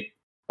of take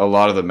a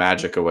lot of the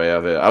magic away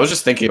of it. I was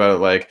just thinking about it,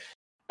 like,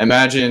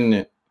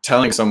 imagine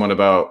telling someone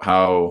about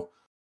how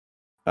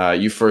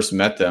you first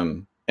met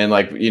them, and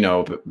like,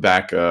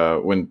 back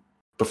when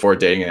before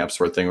dating apps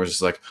were a thing, was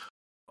just like,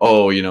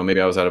 oh,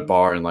 maybe I was at a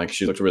bar and like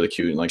she looked really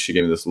cute and like she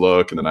gave me this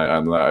look, and then I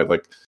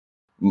like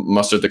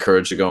mustered the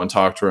courage to go and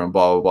talk to her and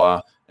blah blah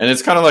blah. And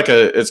it's kind of like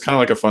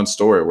a fun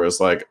story, where it's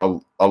like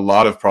a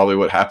lot of probably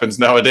what happens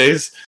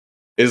nowadays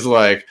is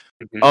like,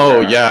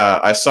 oh yeah,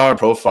 I saw her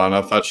profile and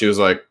I thought she was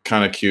like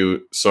kind of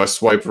cute, so I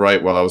swiped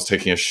right while I was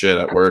taking a shit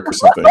at work or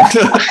something.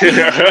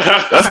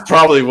 That's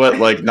probably what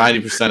like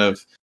 90%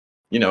 of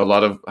a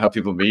lot of how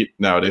people meet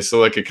nowadays. So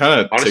like it kind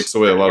of takes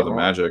away a lot of the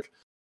magic.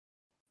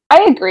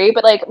 I agree,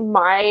 but like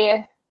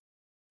the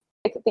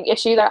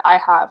issue that I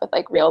have with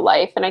like real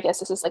life, and I guess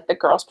this is like the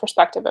girl's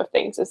perspective of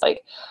things, is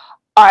like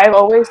I've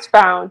always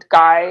found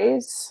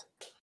guys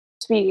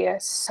to be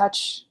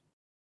such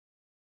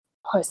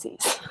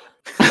pussies.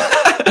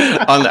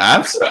 On the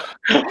apps?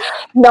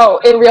 No,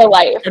 in real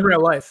life. In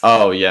real life.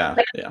 Oh yeah,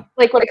 yeah.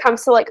 Like when it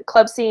comes to like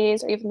club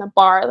scenes or even the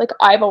bar, like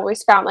I've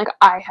always found like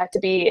I had to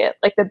be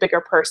like the bigger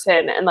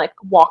person and like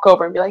walk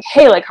over and be like,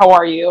 hey, like how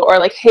are you? Or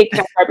like, hey,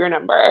 can I grab your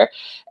number?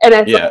 And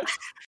it's like,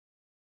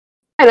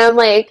 and I'm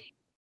like,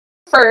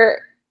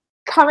 for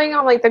coming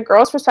on like the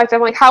girl's perspective,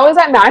 I'm like, how is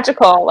that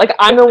magical? Like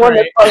I'm the one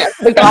that's going up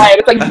to the guy.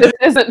 It's like, this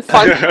isn't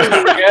fun for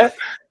me.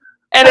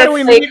 And it's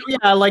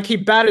like, like he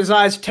batted his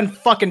eyes 10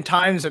 fucking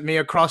times at me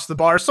across the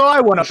bar, so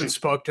I went up and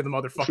spoke to the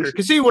motherfucker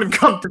because he wouldn't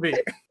come to me.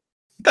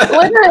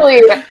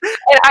 Literally. And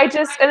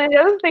the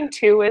other thing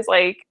too is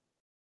like,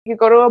 you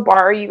go to a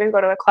bar, you even go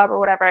to a club or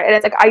whatever, and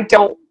it's like I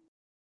don't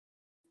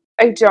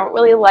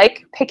really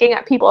like picking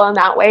at people in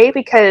that way,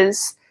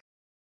 because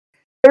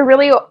they're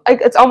really like,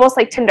 it's almost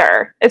like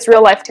Tinder. It's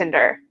real life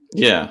Tinder.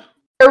 Yeah.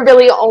 They're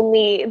really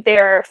only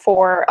there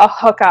for a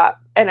hookup,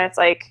 and it's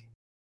like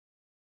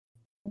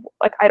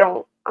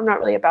I'm not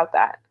really about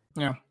that.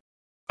 Yeah.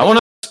 I want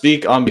to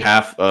speak on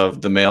behalf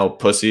of the male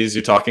pussies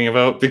you're talking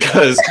about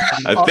because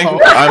I think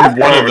I'm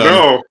one of them.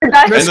 No.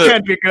 This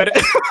can't be good.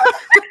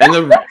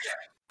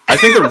 I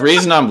think the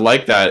reason I'm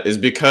like that is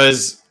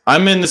because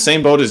I'm in the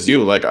same boat as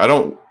you. Like I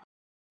don't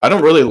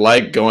really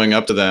like going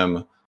up to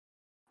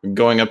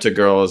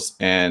girls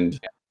and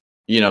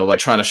like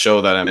trying to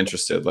show that I'm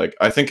interested. Like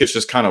I think it's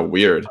just kind of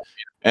weird.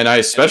 And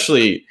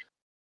the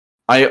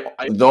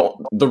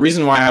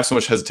reason why I have so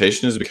much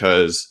hesitation is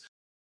because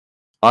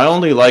I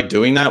only like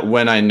doing that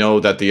when I know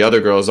that the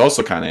other girl is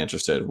also kind of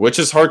interested, which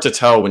is hard to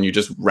tell when you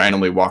just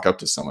randomly walk up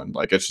to someone.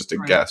 Like it's just a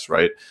guess,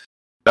 right?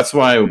 That's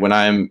why when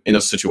I'm in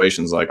those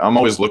situations, like I'm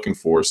always looking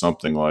for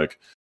something like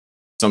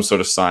some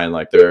sort of sign,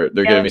 like they're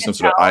giving me some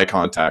sort of eye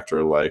contact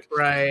or like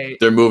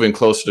they're moving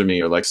closer to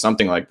me or like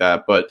something like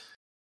that. But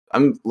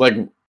I'm like,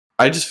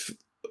 I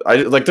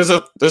like there's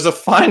a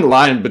fine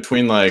line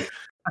between like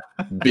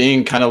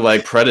being kind of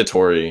like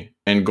predatory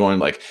and going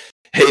like,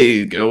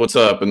 hey, what's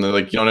up? And they're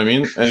like, you know what I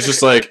mean? And it's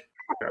just like,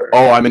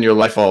 oh, I'm in your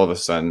life all of a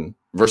sudden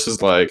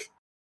versus like,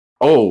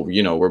 oh,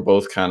 we're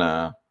both kind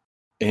of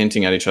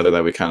hinting at each other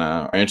that we kind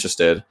of are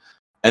interested.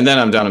 And then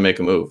I'm down to make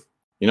a move.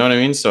 You know what I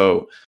mean?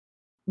 So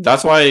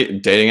that's why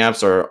dating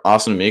apps are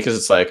awesome to me because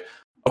it's like,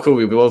 okay,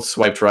 we both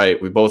swiped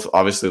right. We both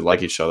obviously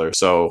like each other.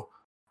 So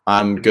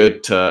I'm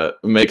good to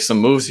make some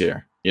moves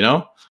here,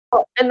 And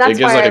that's it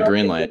gives why like I a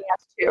green light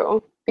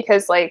too,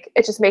 because like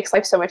it just makes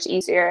life so much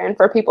easier. And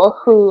for people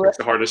who it's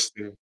the hardest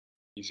thing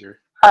easier.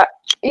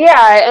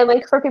 And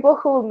like for people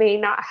who may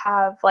not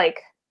have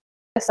like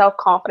the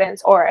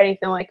self-confidence or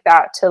anything like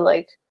that to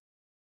like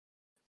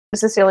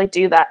necessarily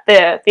do that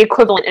the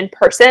equivalent in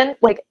person,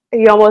 like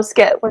you almost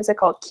get, what is it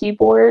called,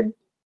 keyboard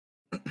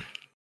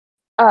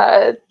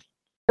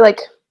like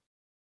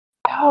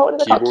what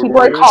is it called,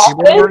 keyboard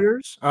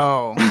warriors?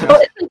 Oh.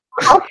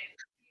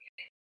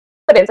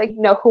 But it's like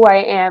know who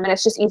I am, and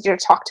it's just easier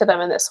to talk to them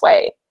in this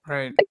way,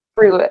 right? Like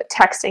through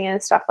texting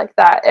and stuff like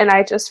that. And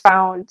I just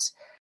found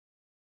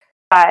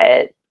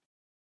that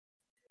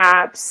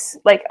apps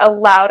like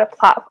allowed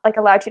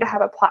you to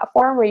have a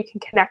platform where you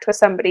can connect with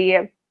somebody.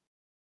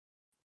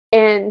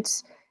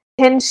 And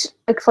Hinge,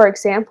 like for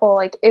example,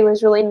 like it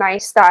was really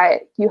nice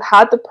that you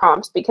had the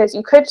prompts because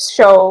you could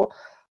show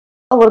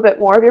a little bit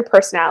more of your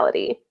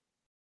personality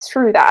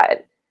through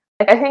that.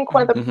 Like I think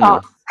one of the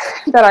prompts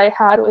that I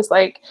had was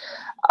like,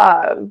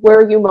 where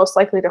are you most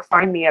likely to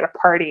find me at a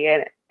party?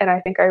 And I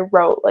think I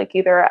wrote like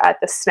either at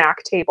the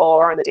snack table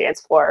or on the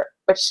dance floor,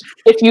 which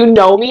if you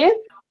know me,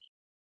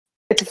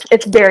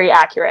 it's very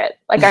accurate.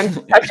 Like I'm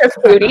such a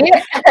foodie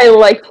and I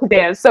like to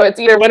dance, so it's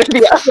either one or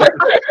the other.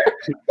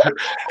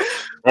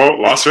 Oh,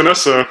 lost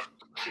Vanessa.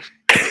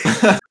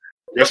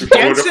 Guess we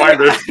can't to find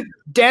her.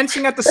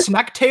 Dancing at the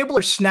snack table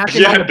or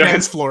snacking on the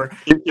dance floor?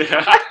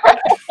 Yeah.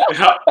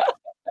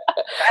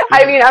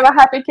 I mean, I'm a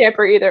happy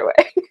camper either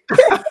way.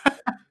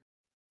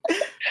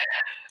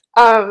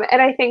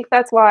 And I think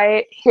that's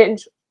why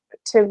Hinge,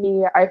 to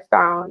me, I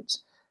found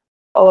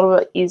a little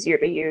bit easier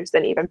to use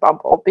than even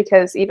Bumble,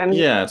 because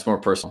it's more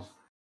personal.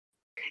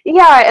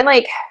 Yeah, and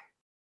like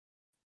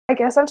I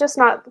guess I'm just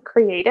not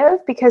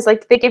creative because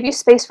like they give you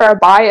space for a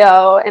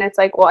bio and it's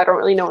like, well, I don't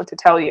really know what to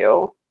tell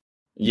you.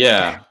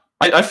 Yeah.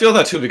 I feel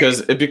that too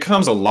because it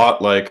becomes a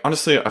lot like,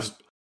 honestly,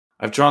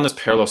 I've drawn this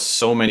parallel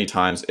so many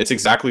times. It's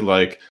exactly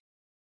like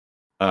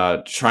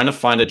trying to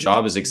find a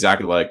job is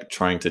exactly like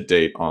trying to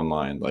date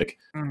online. Like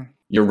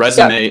your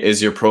resume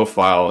is your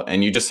profile,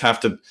 and you just have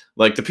to,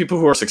 like, the people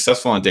who are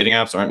successful on dating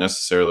apps aren't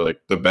necessarily like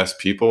the best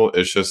people.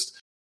 It's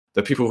just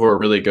the people who are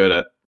really good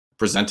at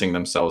presenting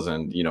themselves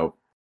and,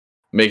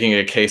 making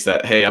a case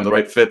that, hey, I'm the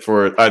right fit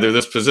for either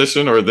this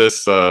position or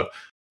this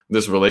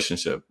this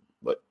relationship.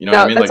 But what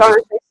I mean? That's like,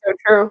 honestly so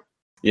true.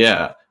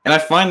 Yeah. And I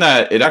find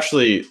that it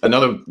actually,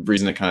 another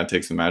reason it kind of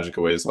takes the magic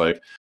away is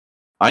like,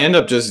 I end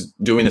up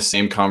just doing the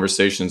same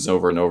conversations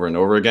over and over and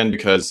over again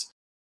because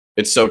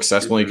it's so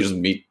accessible. You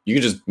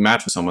can just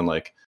match with someone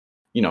like,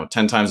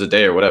 10 times a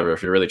day or whatever,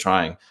 if you're really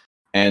trying.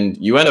 And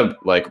you end up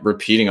like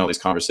repeating all these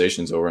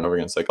conversations over and over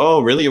again. It's like,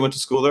 oh, really? You went to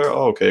school there?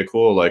 Oh, okay,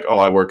 cool. Like, oh,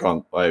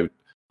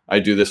 I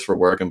do this for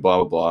work and blah,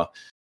 blah, blah.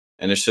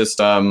 And it's just,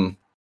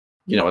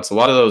 it's a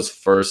lot of those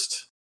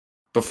first,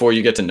 before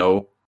you get to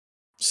know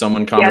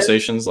someone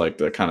conversations, like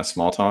the kind of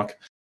small talk.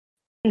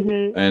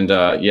 And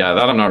that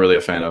I'm not really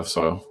a fan of.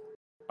 So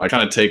I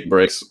kind of take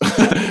breaks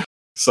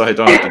so I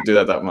don't have to do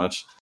that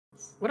much.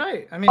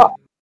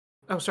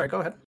 Sorry, go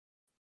ahead.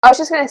 I was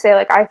just going to say,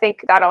 like, I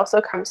think that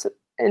also comes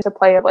into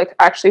play of like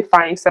actually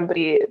finding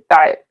somebody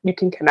that you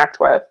can connect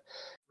with.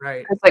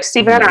 Right. It's like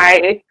Steven and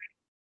I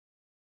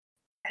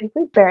think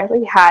we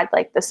barely had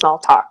like the small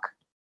talk.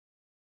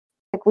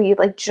 Like we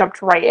like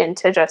jumped right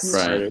into just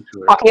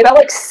talking about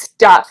like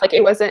stuff. Like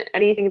it wasn't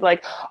anything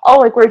like, oh,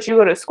 like where'd you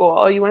go to school?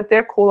 Oh, you went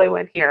there? Cool, I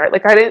went here.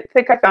 Like I didn't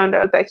think I found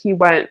out that he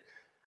went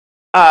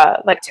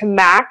like to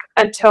Mac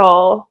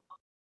until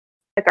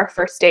like our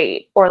first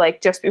date or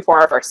like just before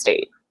our first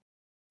date.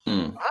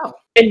 Wow.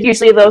 And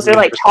usually those are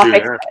like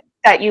topics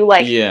that you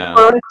like Yeah.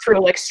 burn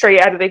through like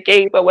straight out of the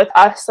gate. But with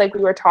us, like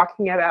we were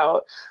talking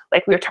about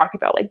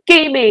like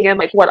gaming and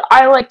like what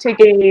I like to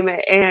game,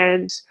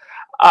 and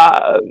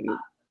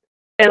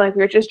like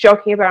we were just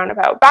joking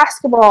about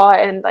basketball,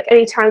 and like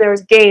anytime there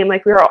was a game,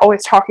 like we were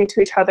always talking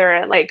to each other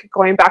and like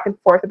going back and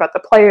forth about the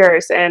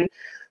players, and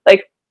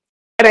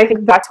I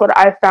think that's what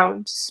I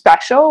found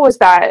special, was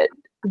that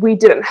we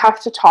didn't have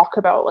to talk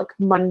about like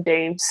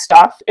mundane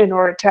stuff in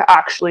order to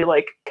actually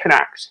like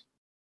connect.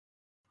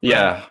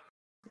 Yeah,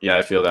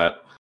 I feel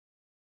that.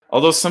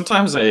 Although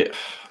sometimes I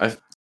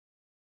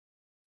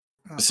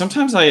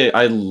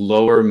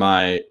lower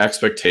my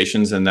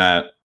expectations in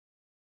that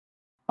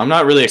I'm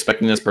not really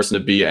expecting this person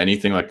to be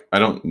anything. Like, I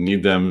don't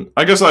need them.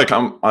 I guess like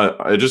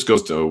it just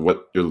goes to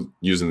what you're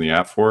using the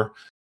app for.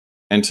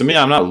 And to me,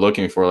 I'm not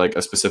looking for like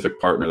a specific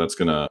partner that's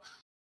gonna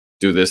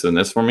do this and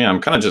this for me. I'm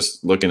kind of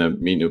just looking to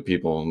meet new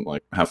people and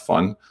like have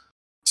fun.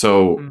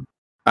 So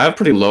I have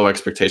pretty low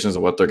expectations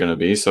of what they're gonna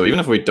be. So even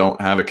if we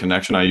don't have a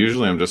connection, I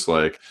usually am just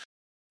like,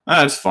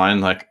 it's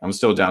fine. Like, I'm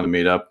still down to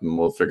meet up and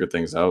we'll figure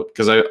things out.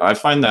 Because I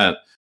find that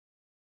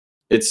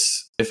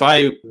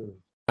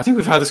I think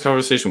we've had this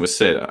conversation with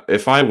Sid.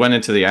 If I went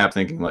into the app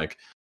thinking like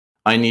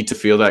I need to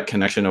feel that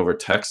connection over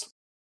text,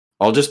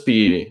 I'll just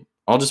be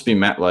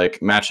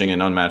matching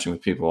and unmatching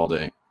with people all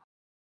day.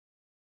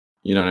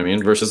 You know what I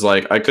mean? Versus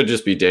like I could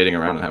just be dating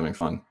around and having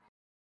fun.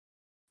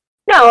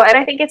 No, and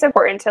I think it's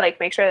important to like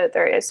make sure that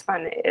there is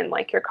fun in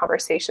like your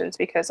conversations,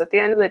 because at the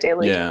end of the day,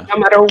 like no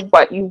matter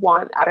what you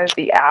want out of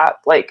the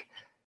app, like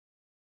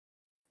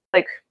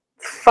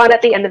fun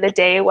at the end of the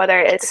day,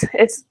 whether it's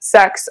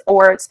sex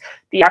or it's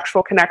the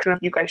actual connection of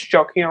you guys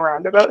joking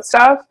around about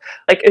stuff,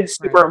 like is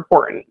super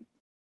important.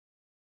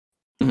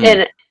 Mm-hmm.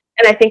 And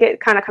I think it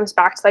kind of comes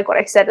back to like what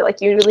I said,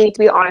 like you really need to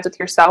be honest with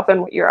yourself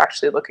and what you're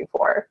actually looking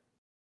for.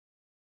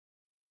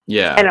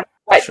 Yeah. And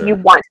what you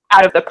want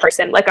out of the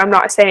person. Like, I'm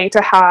not saying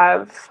to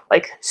have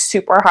like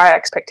super high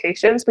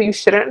expectations, but you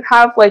shouldn't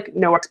have like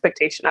no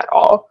expectation at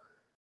all.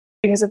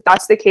 Because if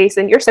that's the case,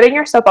 then you're setting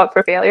yourself up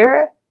for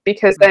failure,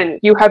 because then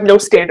you have no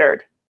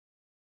standard.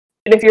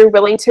 And if you're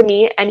willing to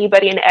meet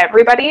anybody and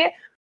everybody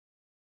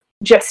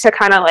just to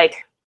kind of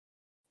like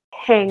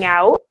hang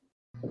out,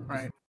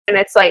 right? And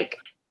it's like,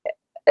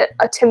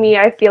 to me,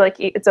 I feel like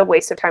it's a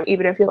waste of time,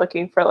 even if you're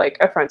looking for like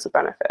a friends with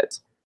benefits.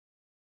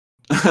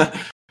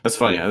 That's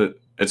funny.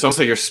 It's almost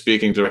like you're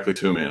speaking directly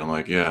to me, and I'm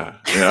like, yeah.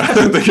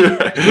 I think you're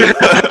right.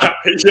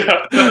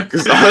 Yeah.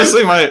 Because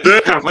honestly,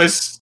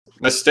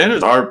 my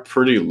standards are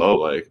pretty low.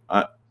 Like,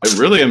 I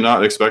really am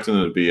not expecting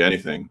them to be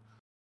anything,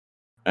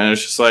 and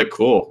it's just like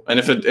cool. And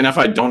if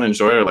I don't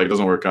enjoy it, or like it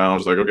doesn't work out, I'm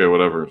just like, okay,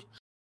 whatever. And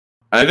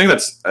I think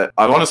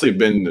I've honestly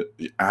been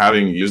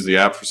having used the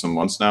app for some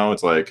months now.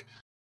 It's like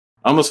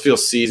I almost feel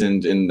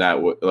seasoned in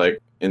that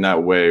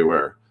way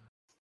where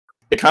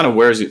it kind of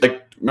wears you.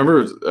 Like,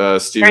 remember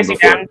Steven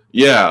before?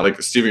 Yeah,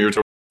 like Steven, you were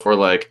talking before,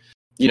 like,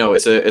 you know,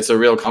 it's a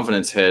real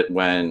confidence hit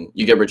when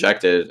you get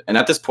rejected. And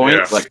at this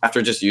point, like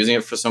after just using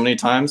it for so many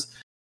times,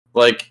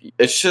 like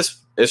it's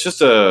just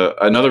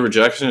another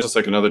rejection. It's just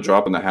like another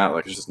drop in the hat.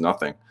 Like, it's just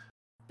nothing,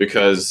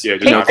 because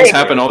things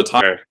happen all the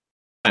time.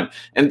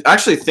 And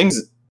actually,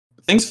 things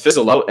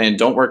fizzle out and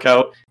don't work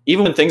out,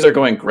 even when things are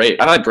going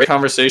great. I've had great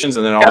conversations,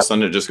 and then all of a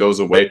sudden it just goes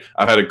away.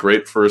 I've had a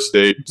great first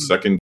date,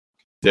 second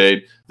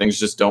date, things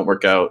just don't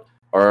work out.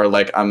 Or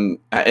like I'm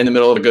in the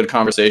middle of a good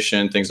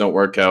conversation, things don't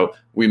work out.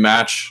 We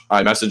match,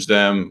 I message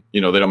them, they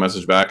don't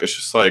message back. It's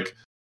just like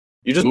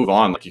you just move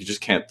on. Like, you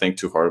just can't think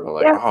too hard about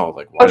why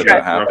did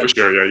that happen? No, for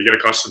sure, yeah, you get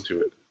accustomed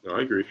to it. No,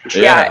 I agree. For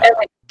sure. Yeah,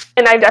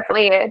 and I've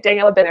definitely,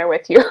 Daniel, I've been there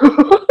with you.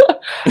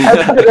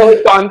 I've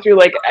really gone through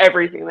like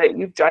everything that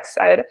you've just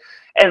said,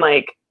 and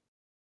like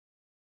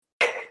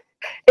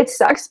it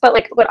sucks, but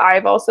like what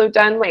I've also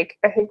done, like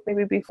I think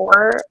maybe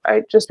before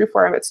I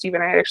met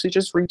Steven, I actually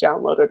just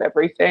re-downloaded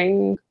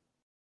everything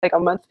like a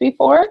month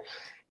before,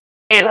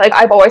 and like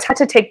I've always had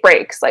to take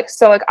breaks. Like,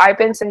 so like I've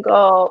been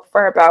single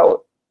for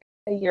about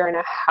a year and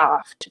a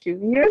half to 2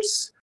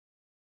 years,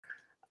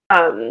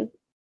 and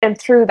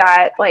through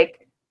that,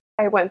 like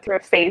I went through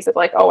a phase of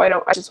like,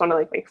 I just want to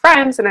like make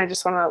friends, and I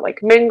just want to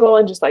like mingle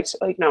and just like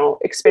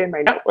expand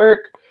my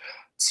network,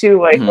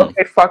 to like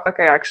okay, fuck, like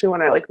I actually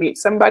want to like meet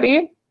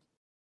somebody.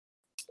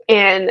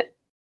 And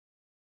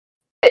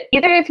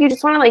either if you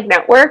just want to like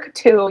network,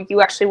 to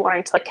you actually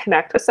wanting to like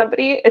connect with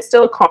somebody, it's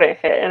still a confident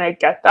hit, and I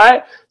get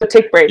that. So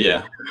take breaks.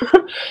 Yeah.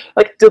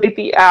 Like, delete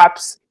the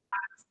apps,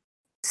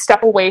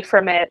 step away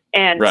from it,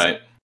 and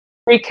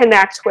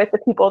reconnect with the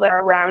people that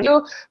are around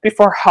you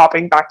before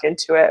hopping back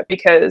into it,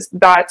 because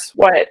that's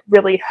what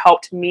really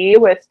helped me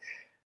with,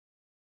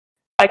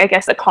 like, I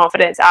guess the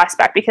confidence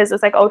aspect, because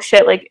it's like, oh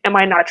shit, like, am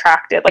I not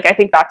attractive? Like, I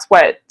think that's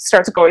what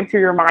starts going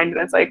through your mind,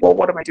 and it's like, well,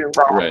 what am I doing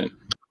wrong?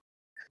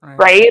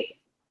 Right?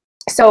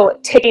 So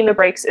taking the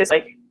breaks is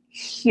like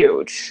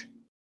huge.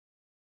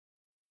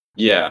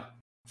 Yeah,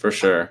 for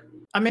sure.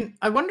 I mean,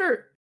 I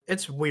wonder,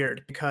 it's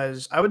weird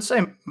because I would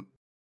say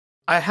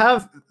I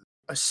have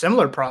a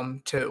similar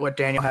problem to what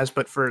Daniel has,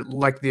 but for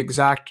like the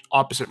exact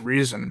opposite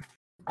reason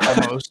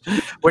almost,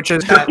 which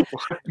is that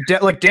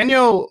like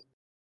Daniel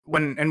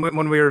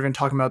when we were even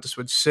talking about this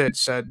with Sid,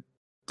 said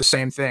the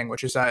same thing,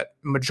 which is that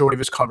majority of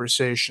his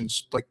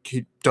conversations, like,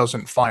 he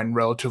doesn't find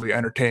relatively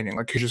entertaining.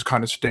 Like, he's just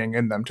kind of staying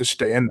in them to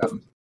stay in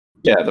them.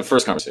 Yeah, the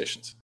first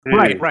conversations.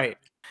 Right.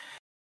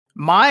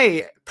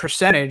 My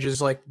percentage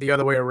is like the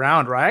other way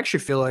around, where I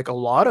actually feel like a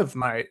lot of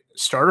my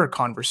starter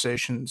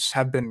conversations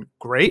have been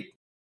great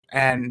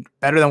and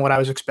better than what I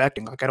was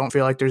expecting. Like, I don't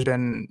feel like there's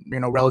been,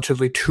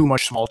 relatively too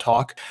much small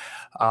talk.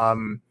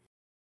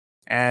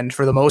 And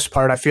for the most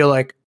part, I feel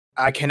like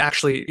I can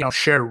actually,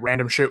 share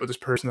random shit with this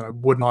person that I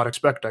would not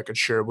expect I could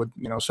share with,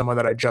 someone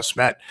that I just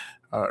met,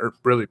 or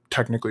really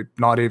technically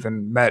not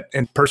even met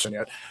in person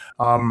yet.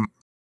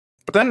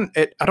 But then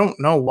I don't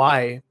know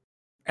why.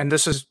 And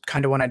this is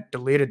kind of when I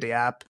deleted the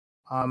app,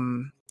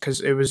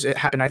 because it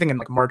happened, I think, in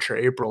like March or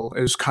April.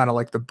 It was kind of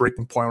like the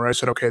breaking point where I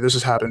said, okay, this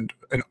has happened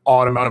an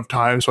odd amount of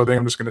times, so I think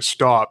I'm just going to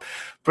stop.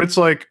 But it's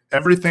like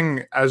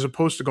everything, as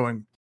opposed to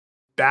going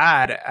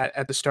bad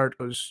at the start,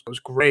 was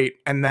great.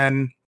 And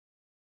then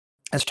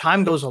as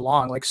time goes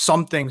along, like,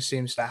 something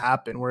seems to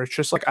happen where it's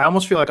just like I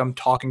almost feel like I'm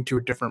talking to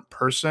a different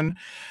person.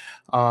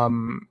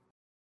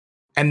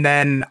 And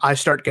then I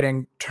start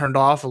getting turned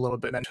off a little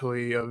bit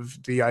mentally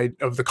of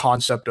the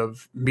concept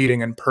of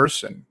meeting in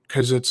person,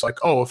 because it's like,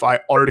 oh, if I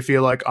already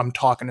feel like I'm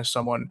talking to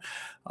someone,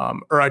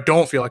 or I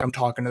don't feel like I'm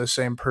talking to the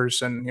same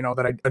person,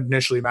 that I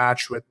initially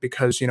matched with,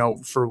 because,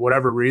 for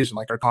whatever reason,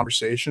 like, our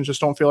conversations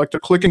just don't feel like they're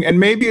clicking. And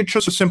maybe it's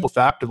just a simple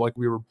fact of like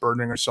we were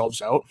burning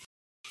ourselves out.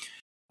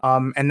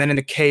 And then in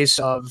the case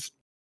of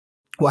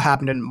what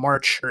happened in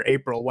March or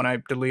April when I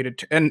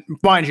deleted, and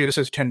mind you, this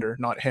is Tinder,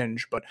 not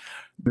Hinge, but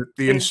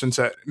the instance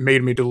that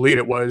made me delete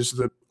it was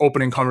the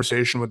opening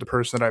conversation with the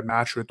person that I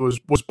matched with was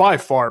by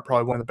far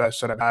probably one of the best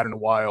that I've had in a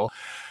while.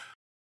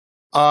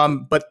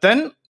 But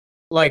then,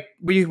 like,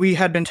 we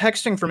had been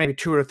texting for maybe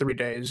 2 or 3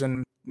 days,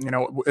 and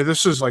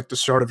this is like the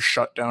start of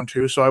shutdown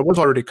too, so I was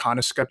already kind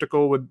of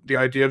skeptical with the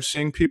idea of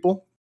seeing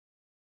people,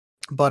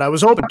 but I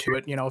was open to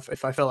it,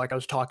 if I felt like I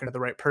was talking to the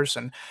right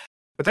person.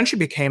 But then she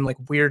became like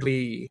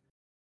weirdly,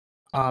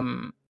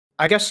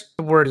 I guess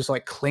the word is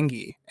like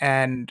clingy,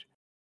 and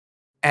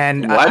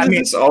why does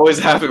this always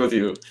happen with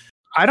you?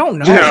 I don't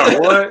know. Yeah,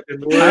 what?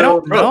 I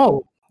don't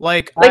know.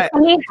 Like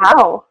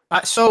how?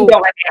 So you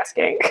don't mind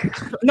asking.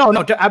 No,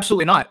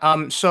 absolutely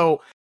not.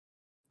 So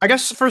I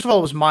guess first of all,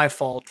 it was my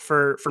fault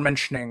for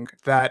mentioning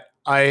that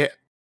I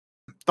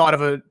thought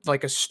of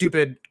a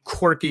stupid,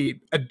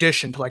 quirky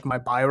addition to like my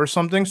bio or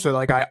something. So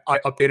like I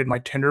updated my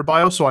Tinder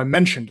bio, so I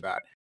mentioned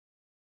that.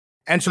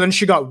 And so then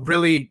she got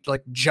really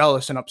like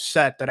jealous and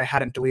upset that I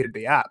hadn't deleted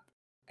the app.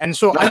 And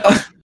so I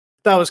thought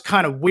that was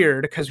kind of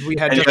weird, because we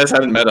had you guys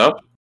hadn't met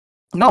up?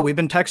 No, we've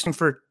been texting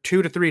for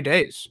 2 to 3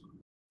 days.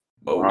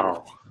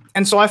 Wow.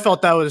 And so I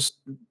felt that was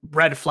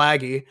red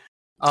flaggy.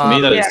 To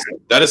me,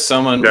 that is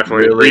someone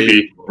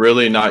definitely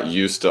really not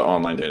used to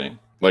online dating.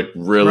 Like,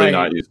 really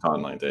not used to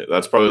online dating.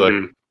 That's probably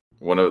like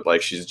one of,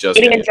 like, she's just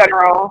dating in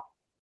general.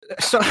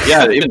 So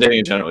yeah, even dating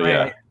in general, right.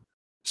 Yeah.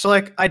 So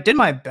like I did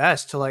my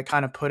best to like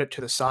kind of put it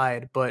to the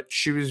side, but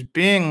she was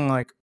being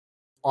like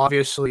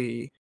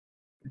obviously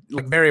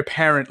like very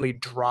apparently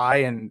dry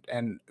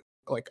and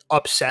like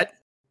upset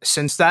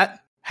since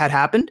that had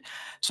happened.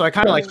 So I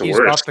kind of like eased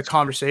off the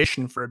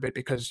conversation for a bit,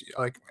 because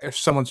like if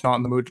someone's not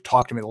in the mood to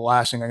talk to me, the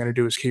last thing I'm going to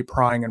do is keep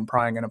prying and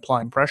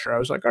applying pressure. I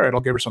was like, all right,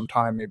 I'll give her some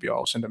time. Maybe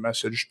I'll send a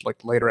message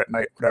like later at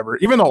night, whatever.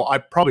 Even though I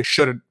probably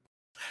should have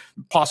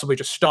possibly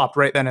just stopped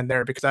right then and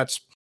there, because that's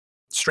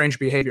strange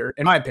behavior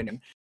in my opinion.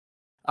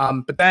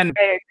 But then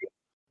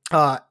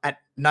at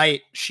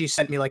night, she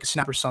sent me like a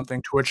snap or something,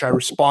 to which I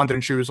responded,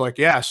 and she was like,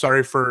 yeah,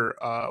 sorry for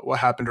what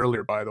happened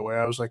earlier, by the way.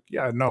 I was like,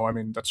 yeah, no, I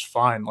mean, that's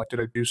fine. Like, did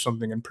I do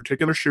something in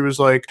particular? She was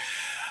like,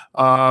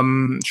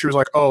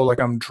 oh, like,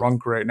 I'm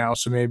drunk right now,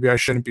 so maybe I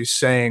shouldn't be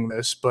saying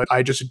this, but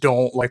I just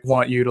don't like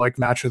want you to like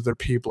match with other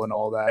people and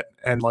all that.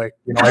 And like,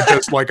 I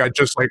just like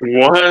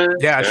what?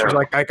 Yeah,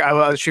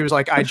 she was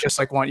like, I just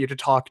like want you to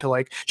talk to,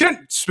 like, she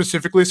didn't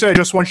specifically say I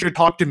just want you to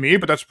talk to me,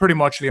 but that's pretty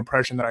much the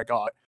impression that I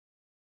got.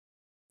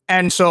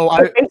 And so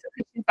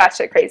that's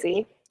shit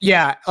crazy.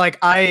 Yeah, like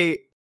I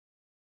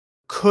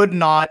could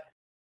not,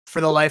 for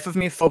the life of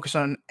me, focus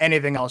on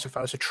anything else. If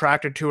I was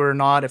attracted to her or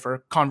not, if our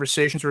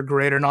conversations were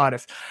great or not,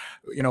 if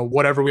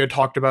whatever we had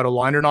talked about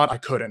aligned or not, I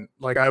couldn't.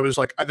 Like, I was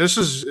like, this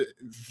is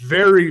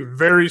very,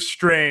 very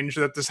strange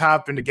that this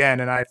happened again,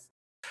 and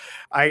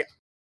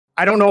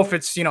I don't know if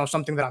it's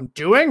something that I'm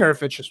doing, or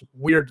if it's just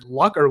weird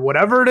luck, or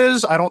whatever it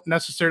is. I don't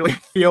necessarily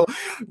feel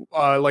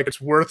like it's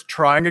worth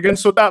trying again.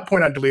 So at that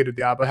point, I deleted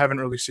the app. I haven't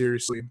really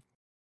seriously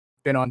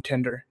been on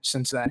Tinder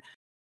since then.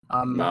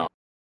 No.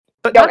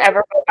 But don't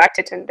ever go back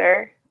to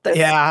Tinder.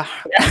 Yeah.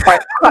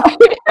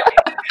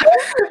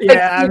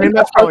 Yeah, I mean,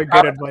 that's probably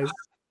good advice.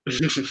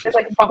 It's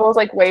like Bumble's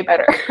like way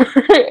better.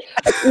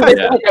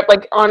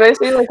 Like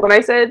honestly, like when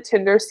I said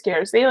Tinder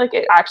scares me, like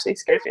it actually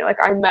scares me. Like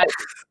I met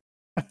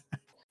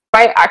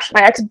my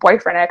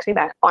ex-boyfriend I actually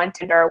met on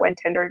Tinder when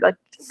Tinder like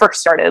first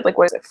started. Like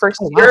was it first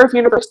year of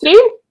university?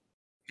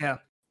 Yeah.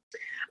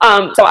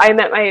 So I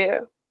met my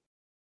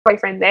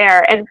boyfriend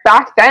there, and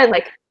back then,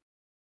 like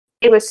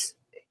it was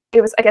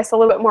it was, I guess, a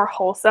little bit more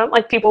wholesome.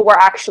 Like, people were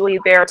actually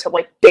there to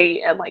like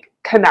date and like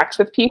connect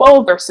with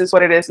people versus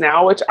what it is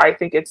now, which I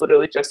think it's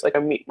literally just like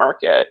a meat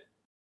market.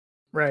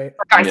 Right.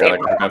 Yeah,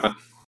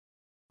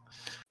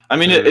 I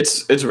mean,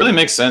 it really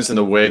makes sense in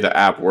the way the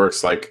app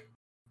works. Like,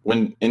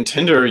 when in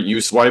Tinder,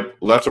 you swipe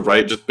left or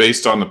right just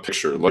based on the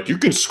picture. Like, you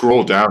can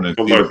scroll down and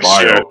see the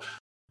bio,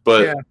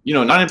 but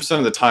 90%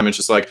 of the time, it's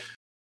just like,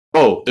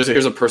 oh,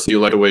 here's a person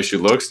you like the way she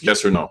looks,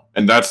 yes or no,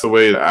 and that's the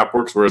way the app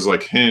works. Whereas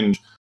like Hinge,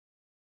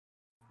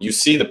 you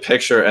see the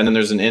picture and then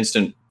there's an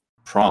instant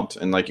prompt,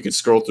 and like you can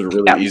scroll through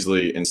really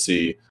easily and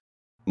see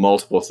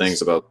multiple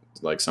things about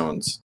like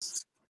someone's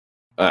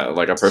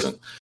like a person.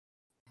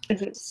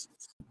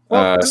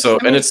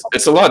 And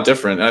it's a lot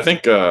different. And I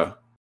think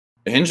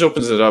Hinge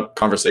opens it up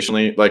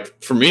conversationally.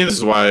 Like, for me, this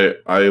is why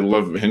I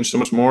love Hinge so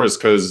much more, is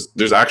because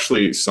there's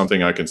actually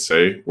something I can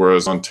say.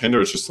 Whereas on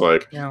Tinder, it's just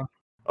like,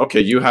 okay,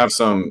 you have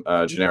some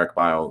generic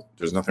bio.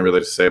 There's nothing really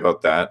to say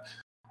about that.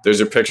 There's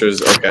your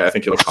pictures. Okay, I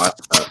think you look hot.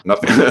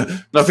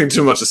 Nothing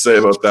too much to say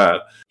about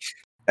that.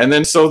 And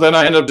then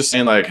I end up just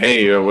saying like,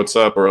 hey, what's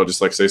up? Or I'll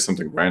just like say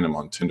something random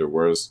on Tinder.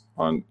 Whereas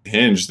on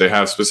Hinge, they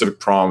have specific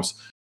prompts.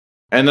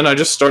 And then I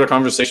just start a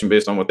conversation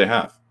based on what they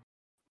have.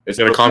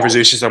 The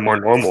conversations are more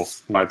normal,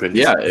 in my opinion.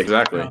 Yeah,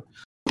 exactly.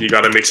 You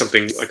got to make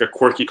something like a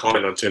quirky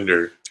comment on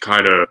Tinder to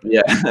kind of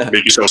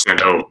make yourself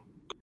stand out.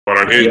 But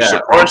on Hinge,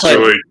 the prompts are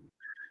like,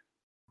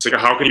 it's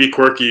like, how can you be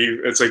quirky?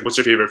 It's like, what's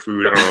your favorite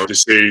food? I don't know.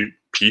 Just say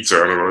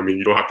pizza. I don't know. I mean,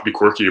 you don't have to be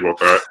quirky about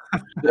that.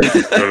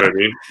 You know what I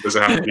mean? It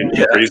doesn't have to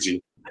be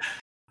crazy.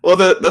 Well,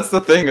 that's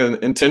the thing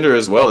in Tinder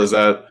as well, is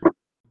that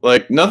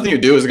like nothing you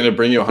do is going to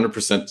bring you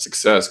 100%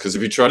 success. Because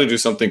if you try to do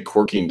something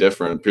quirky and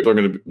different, people are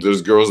going to.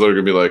 There's girls that are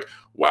going to be like,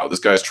 "Wow, this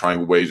guy's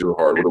trying way too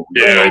hard."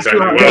 Exactly.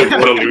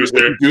 What a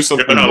loser. Do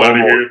something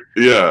normal.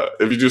 Yeah,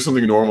 if you do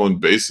something normal and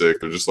basic,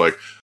 they're just like,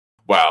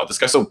 "Wow, this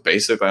guy's so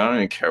basic. I don't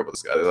even care about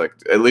this guy." They're like,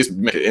 at least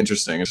make it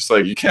interesting. It's just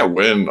like you can't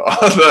win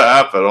on the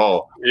app at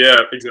all. Yeah,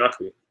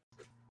 exactly.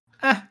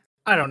 I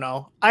don't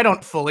know. I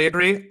don't fully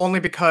agree,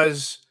 only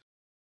because,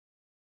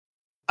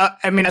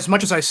 I mean, as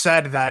much as I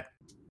said that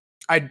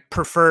I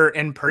prefer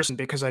in person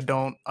because I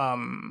don't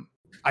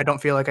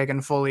feel like I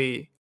can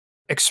fully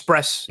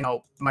express,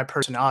 my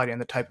personality and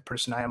the type of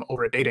person I am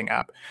over a dating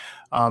app.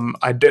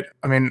 I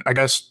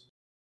guess,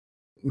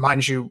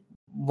 mind you,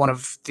 one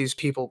of these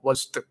people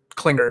was the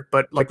clinger,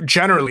 but like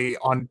generally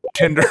on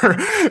Tinder,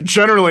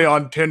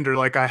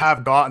 like I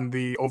have gotten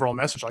the overall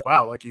message like,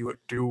 wow, like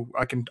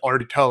I can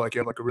already tell like you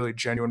have like a really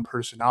genuine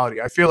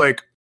personality. I feel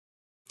like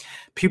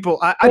people,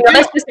 that's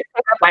just a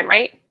pickup line,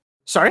 right?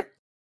 Sorry?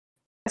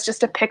 It's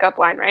just a pickup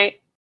line, right?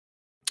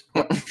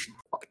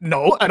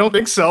 No, I don't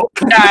think so.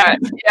 Yeah.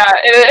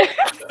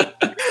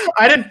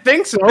 I didn't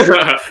think so.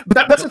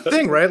 But that's the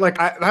thing, right? Like,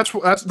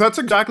 that's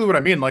exactly what I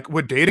mean. Like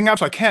with dating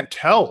apps, I can't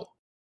tell,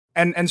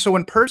 and so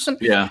in person,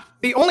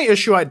 the only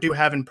issue I do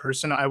have in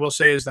person, I will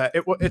say, is that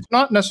it's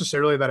not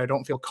necessarily that I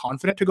don't feel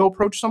confident to go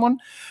approach someone,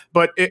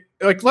 but it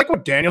like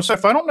what Daniel said.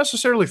 If I don't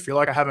necessarily feel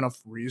like I have enough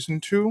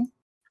reason to,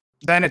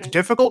 then it's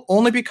difficult.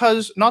 Only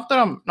because, not that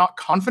I'm not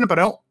confident, but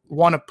I don't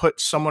want to put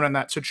someone in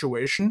that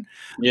situation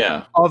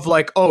of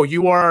like, oh,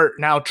 you are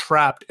now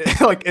trapped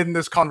like in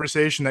this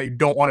conversation that you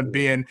don't want to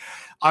be in.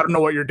 I don't know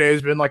what your day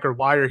has been like or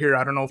why you're here.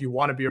 I don't know if you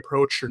want to be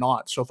approached or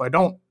not. So if I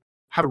don't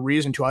have a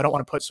reason to, I don't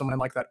want to put someone in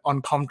like that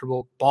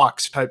uncomfortable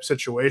box type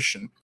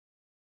situation.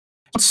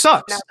 It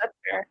sucks. No, that's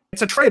fair.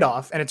 It's a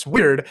trade-off and it's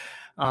weird.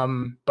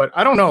 But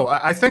I don't know.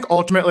 I think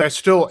ultimately I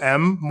still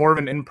am more of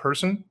an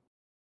in-person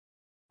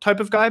type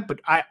of guy, but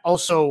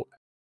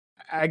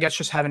I guess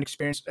just haven't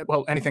experienced,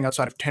 well, anything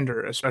outside of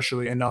Tinder,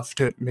 especially enough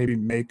to maybe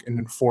make an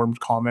informed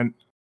comment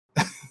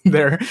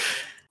there.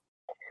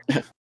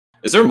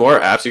 Is there more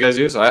apps you guys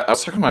use? I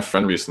was talking to my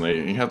friend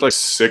recently. He had like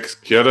 6.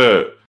 He had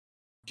a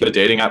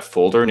dating app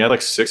folder, and he had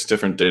like 6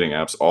 different dating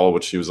apps, all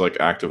which he was like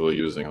actively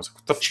using. I was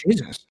like, what the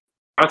Jesus?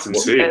 That's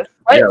insane.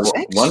 Yeah,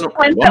 one was for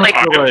like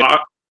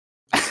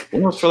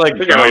one was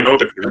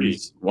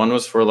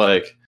for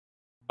like it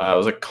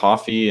was like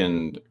coffee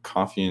and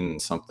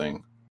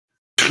something.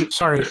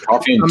 Sorry,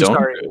 coffee and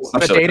donuts.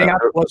 The dating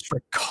app was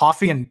for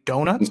coffee and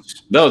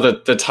donuts? No,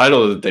 the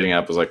title of the dating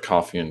app was like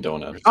coffee and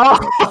donuts.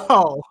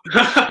 Oh.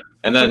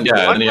 And then and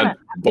then he had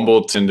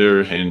Bumble,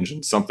 Tinder, Hinge,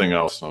 and something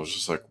else. And I was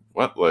just like,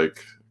 what?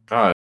 Like,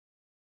 God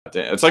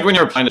damn. It's like when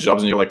you're applying to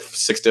jobs and you have like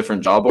 6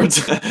 different job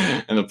boards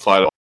and apply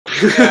to all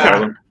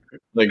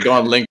like go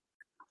on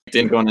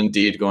LinkedIn, go on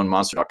Indeed, go on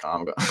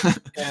Monster.com.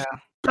 Yeah.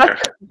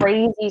 That's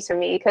crazy to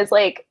me because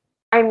like,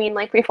 I mean,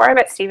 like, before I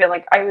met Steven,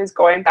 like, I was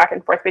going back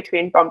and forth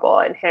between Bumble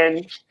and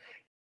Hinge.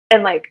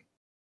 And, like,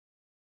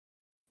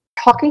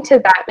 talking to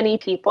that many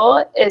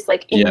people is,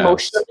 like,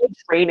 emotionally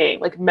draining.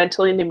 Like,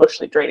 mentally and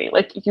emotionally draining.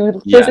 Like,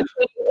 you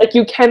physically, like,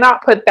 you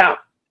cannot put that,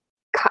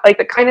 like,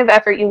 the kind of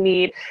effort you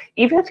need,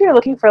 even if you're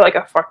looking for, like,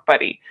 a fuck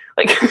buddy.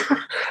 Like,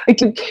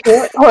 like you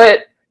can't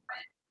put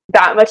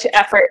that much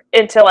effort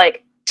into,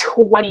 like,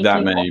 20 that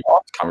people. many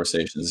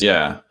conversations,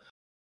 Like,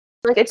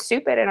 it's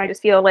stupid. And I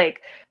just feel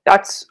like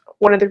that's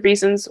one of the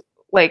reasons,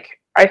 like,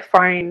 I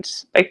find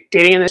like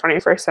dating in the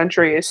 21st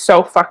century is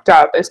so fucked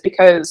up is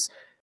because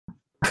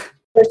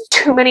there's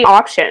too many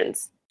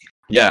options.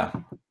 Yeah.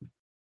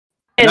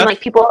 And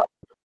like people.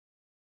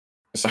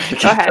 Sorry, I Go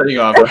keep ahead. cutting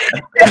you off. I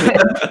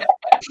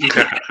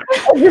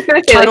was just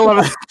gonna say,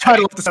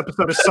 title of this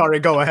episode is "Sorry."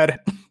 Go ahead.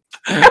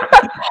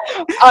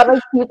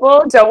 like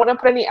people don't want to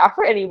put any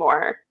effort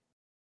anymore.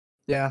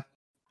 Yeah.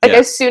 Like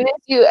as soon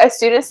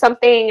as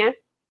something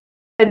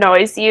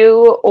annoys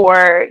you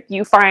or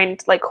you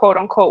find like quote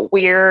unquote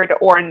weird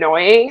or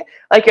annoying,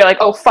 like you're like,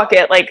 oh fuck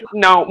it, like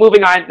no,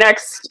 moving on,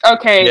 next.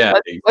 Okay, Yeah,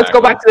 let's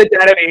go back to the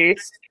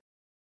database.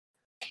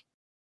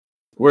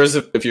 Whereas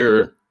if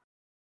you're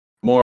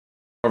more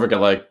of a guy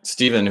like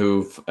Steven,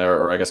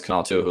 or I guess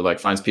Kanal too, who like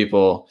finds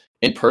people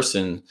in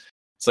person,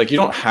 it's like you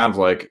don't have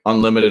like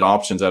unlimited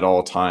options at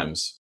all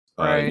times,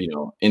 Right.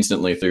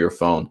 Instantly through your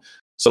phone.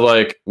 So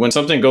like when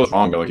something goes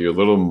wrong, like you're a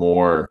little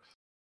more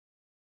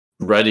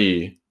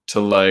ready to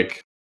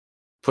like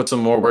put some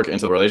more work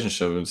into the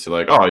relationship and see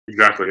like, oh,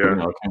 exactly, yeah.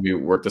 Can we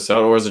work this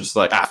out, or is it just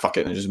like fuck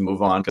it and just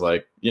move on? Because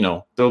like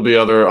there'll be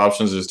other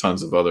options. There's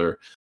tons of other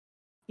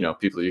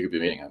people you could be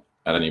meeting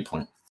at any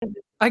point.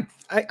 I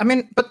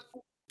mean, but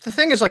the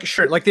thing is, like,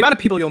 sure, like the amount of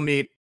people you'll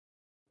meet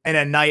in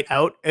a night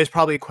out is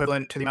probably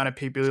equivalent to the amount of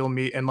people you'll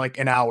meet in like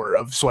an hour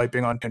of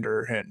swiping on Tinder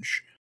or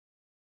Hinge.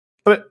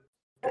 But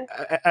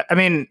I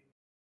mean,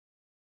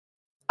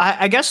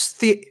 I guess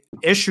the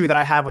issue that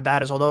I have with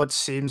that is, although it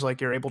seems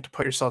like you're able to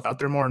put yourself out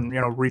there more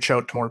and reach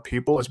out to more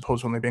people, as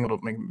opposed to only being able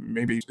to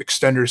maybe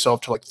extend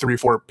yourself to like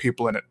 3-4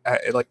 people in it,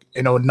 like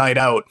a night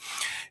out,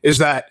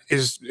 is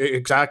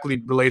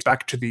exactly relates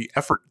back to the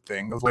effort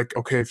thing of like,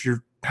 okay, if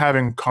you're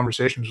having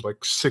conversations with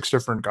like 6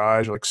 different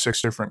guys or like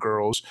 6 different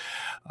girls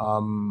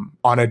on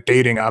a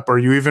dating app, are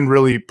you even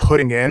really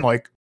putting in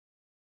like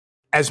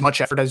as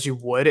much effort as you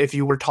would if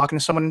you were talking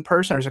to someone in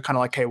person? Or is it kind of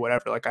like, hey,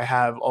 whatever, like I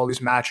have all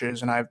these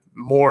matches and I have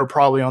more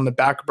probably on the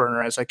back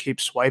burner as I keep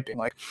swiping,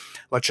 like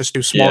let's just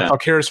do small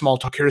talk here, small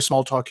talk here,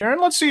 small talk here, and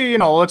let's see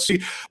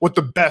what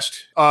the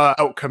best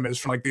outcome is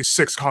from like these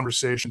 6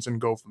 conversations and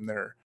go from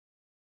there.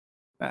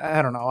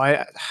 I don't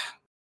know.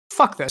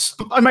 Fuck this.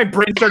 My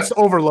brain starts to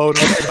overload.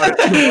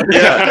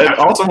 Yeah, and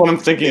also what I'm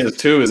thinking is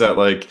too is that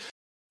like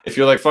if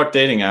you're like fuck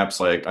dating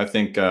apps, like I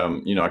think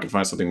I could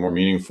find something more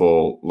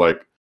meaningful,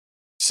 like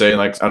say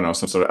like I don't know,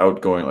 some sort of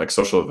outgoing like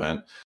social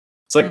event.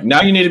 It's like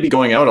now you need to be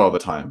going out all the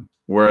time,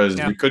 whereas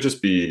you could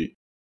just be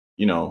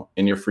in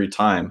your free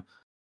time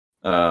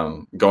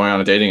going on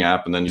a dating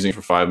app and then using it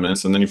for 5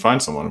 minutes and then you find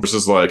someone, which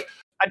is like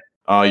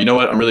you know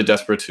what, I'm really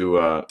desperate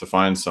to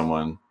find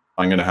someone,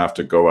 I'm gonna have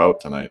to go out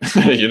tonight.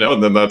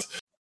 And then that's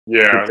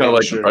kind of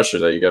like the pressure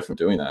that you get from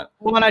doing that.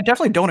 Well, and I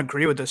definitely don't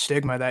agree with the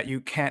stigma that you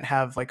can't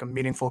have like a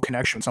meaningful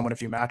connection with someone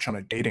if you match on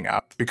a dating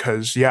app,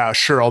 because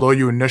sure, although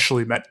you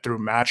initially met through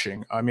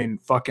matching, I mean,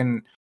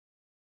 fucking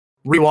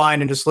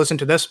rewind and just listen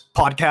to this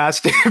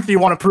podcast if you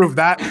want to prove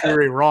that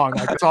theory wrong.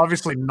 Like, it's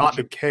obviously not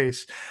the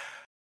case.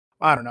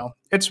 I don't know.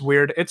 It's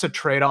weird. It's a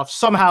trade-off.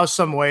 Somehow,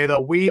 some way,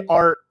 though, we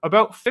are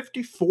about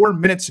 54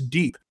 minutes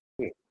deep.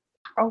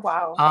 Oh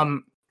wow.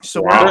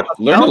 So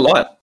learn a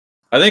lot.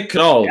 I think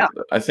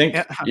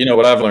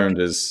what I've learned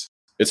is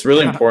it's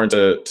really important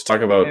to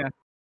talk about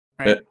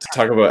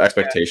talk about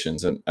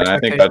expectations, and I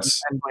think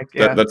that's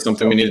that's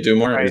something we need to do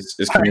more is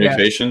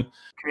communication.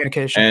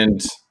 Communication.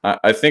 And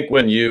I think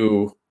when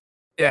you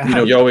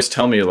always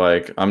tell me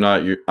like I'm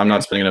not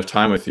spending enough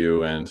time with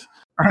you, and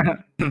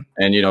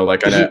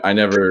like I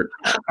never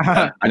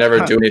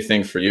do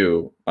anything for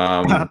you.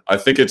 I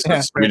think it's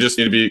we just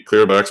need to be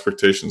clear about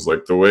expectations.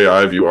 Like the way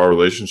I view our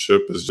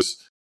relationship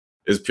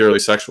is purely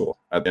sexual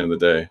at the end of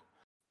the day.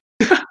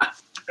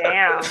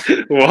 Damn.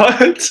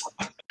 What?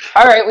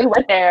 All right, we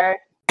went there.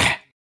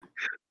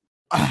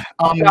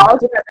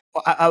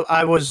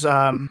 I was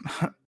I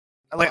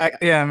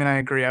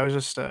agree. I was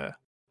just I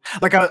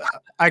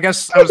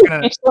guess I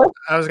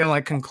was gonna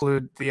like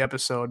conclude the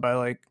episode by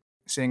like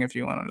seeing if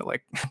you wanted to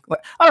like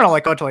I don't know,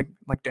 like go to like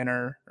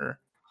dinner or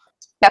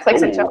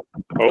Netflix and chill.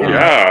 Oh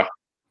yeah.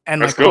 And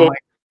let's like go.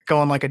 go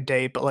on like a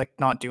date, but like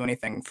not do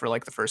anything for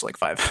like the first like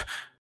 5.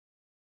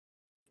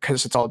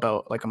 Because it's all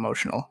about like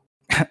emotional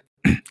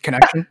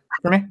connection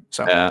for me.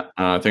 So yeah,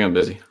 I think I'm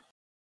busy.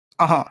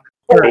 Oh.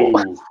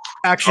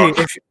 Actually,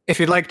 if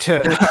you'd like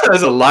to,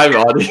 as a live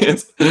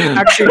audience.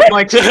 Actually, if you'd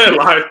like to,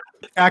 live.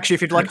 Actually,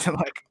 if you'd like to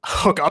like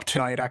hook up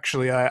tonight,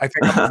 actually, I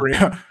think I'm free.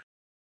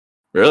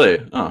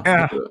 Really? Oh,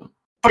 yeah.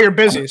 But you're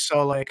busy,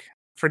 so like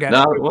forget.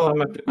 No, well,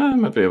 I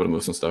might be able to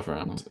move some stuff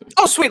around.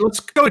 Oh, sweet. Let's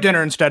go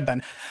dinner instead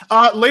then.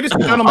 Ladies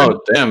and gentlemen.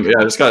 Oh, damn. Yeah,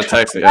 I just got a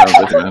text. Yeah,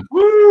 I'm busy, man.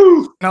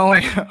 Woo! No,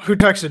 like, who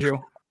texted you?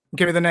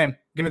 Give me the name.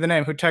 Give me the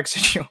name. Who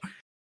texted you?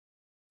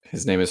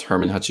 His name is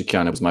Herman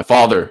Hachikian. It was my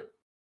father,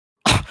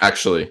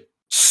 actually.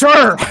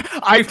 Sir,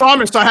 I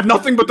promised I had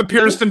nothing but the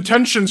purest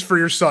intentions for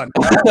your son.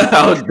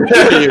 How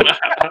dare you?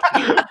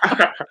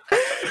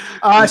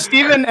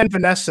 Steven and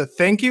Vanessa,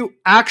 thank you.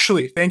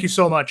 Actually, thank you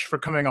so much for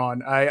coming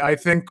on. I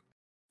think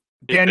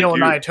Daniel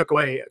and I took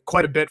away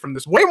quite a bit from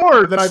this. Way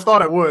more than I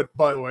thought I would,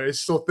 by the way.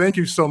 So thank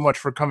you so much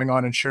for coming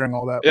on and sharing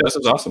all that. Yeah, this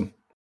was awesome.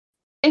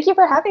 Thank you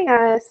for having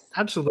us.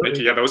 Absolutely. Thank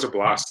you. Yeah, that was a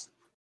blast.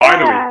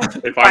 Finally, Yeah.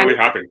 it finally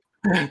happened.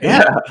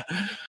 Yeah.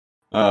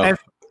 Uh,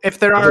 If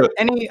there are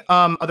any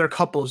other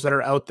couples that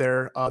are out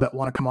there that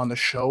want to come on the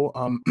show,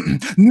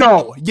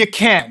 no, you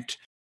can't.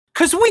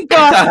 Because we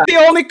got the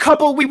only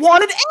couple we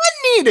wanted and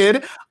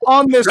needed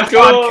on this Let's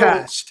go.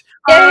 podcast.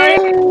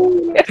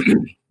 Yay!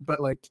 But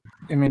like,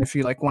 I mean, if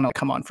you like want to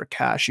come on for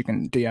cash, you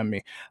can DM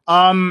me.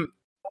 Damn.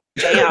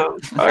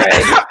 All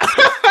right.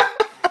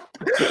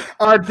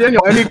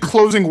 Daniel, any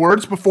closing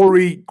words before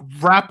we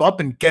wrap up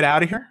and get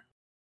out of here?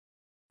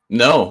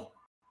 No.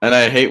 And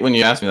I hate when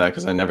you ask me that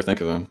because I never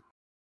think of them.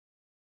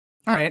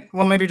 All right.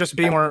 Well, maybe just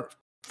be more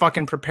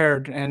fucking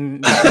prepared.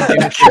 And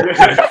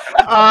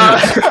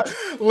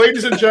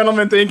ladies and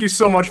gentlemen, thank you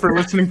so much for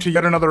listening to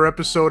yet another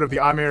episode of the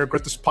I May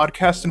Regret This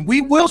podcast, and we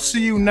will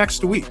see you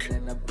next week.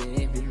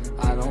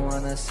 I don't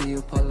wanna see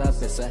you pull up,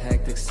 it's a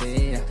hectic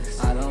scene.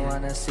 I don't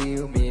wanna see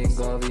you, me and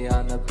Govi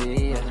on the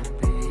beat.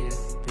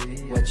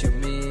 What you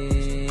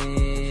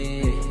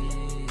mean?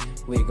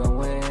 We gon'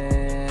 win.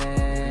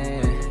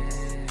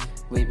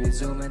 We be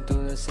zooming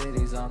through the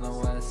cities on the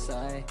west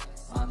side.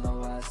 On the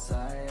west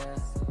side, yeah.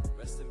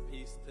 Rest in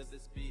peace to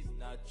this beat,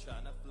 not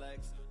tryna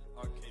flex.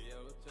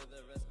 RKO to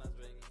the rest, my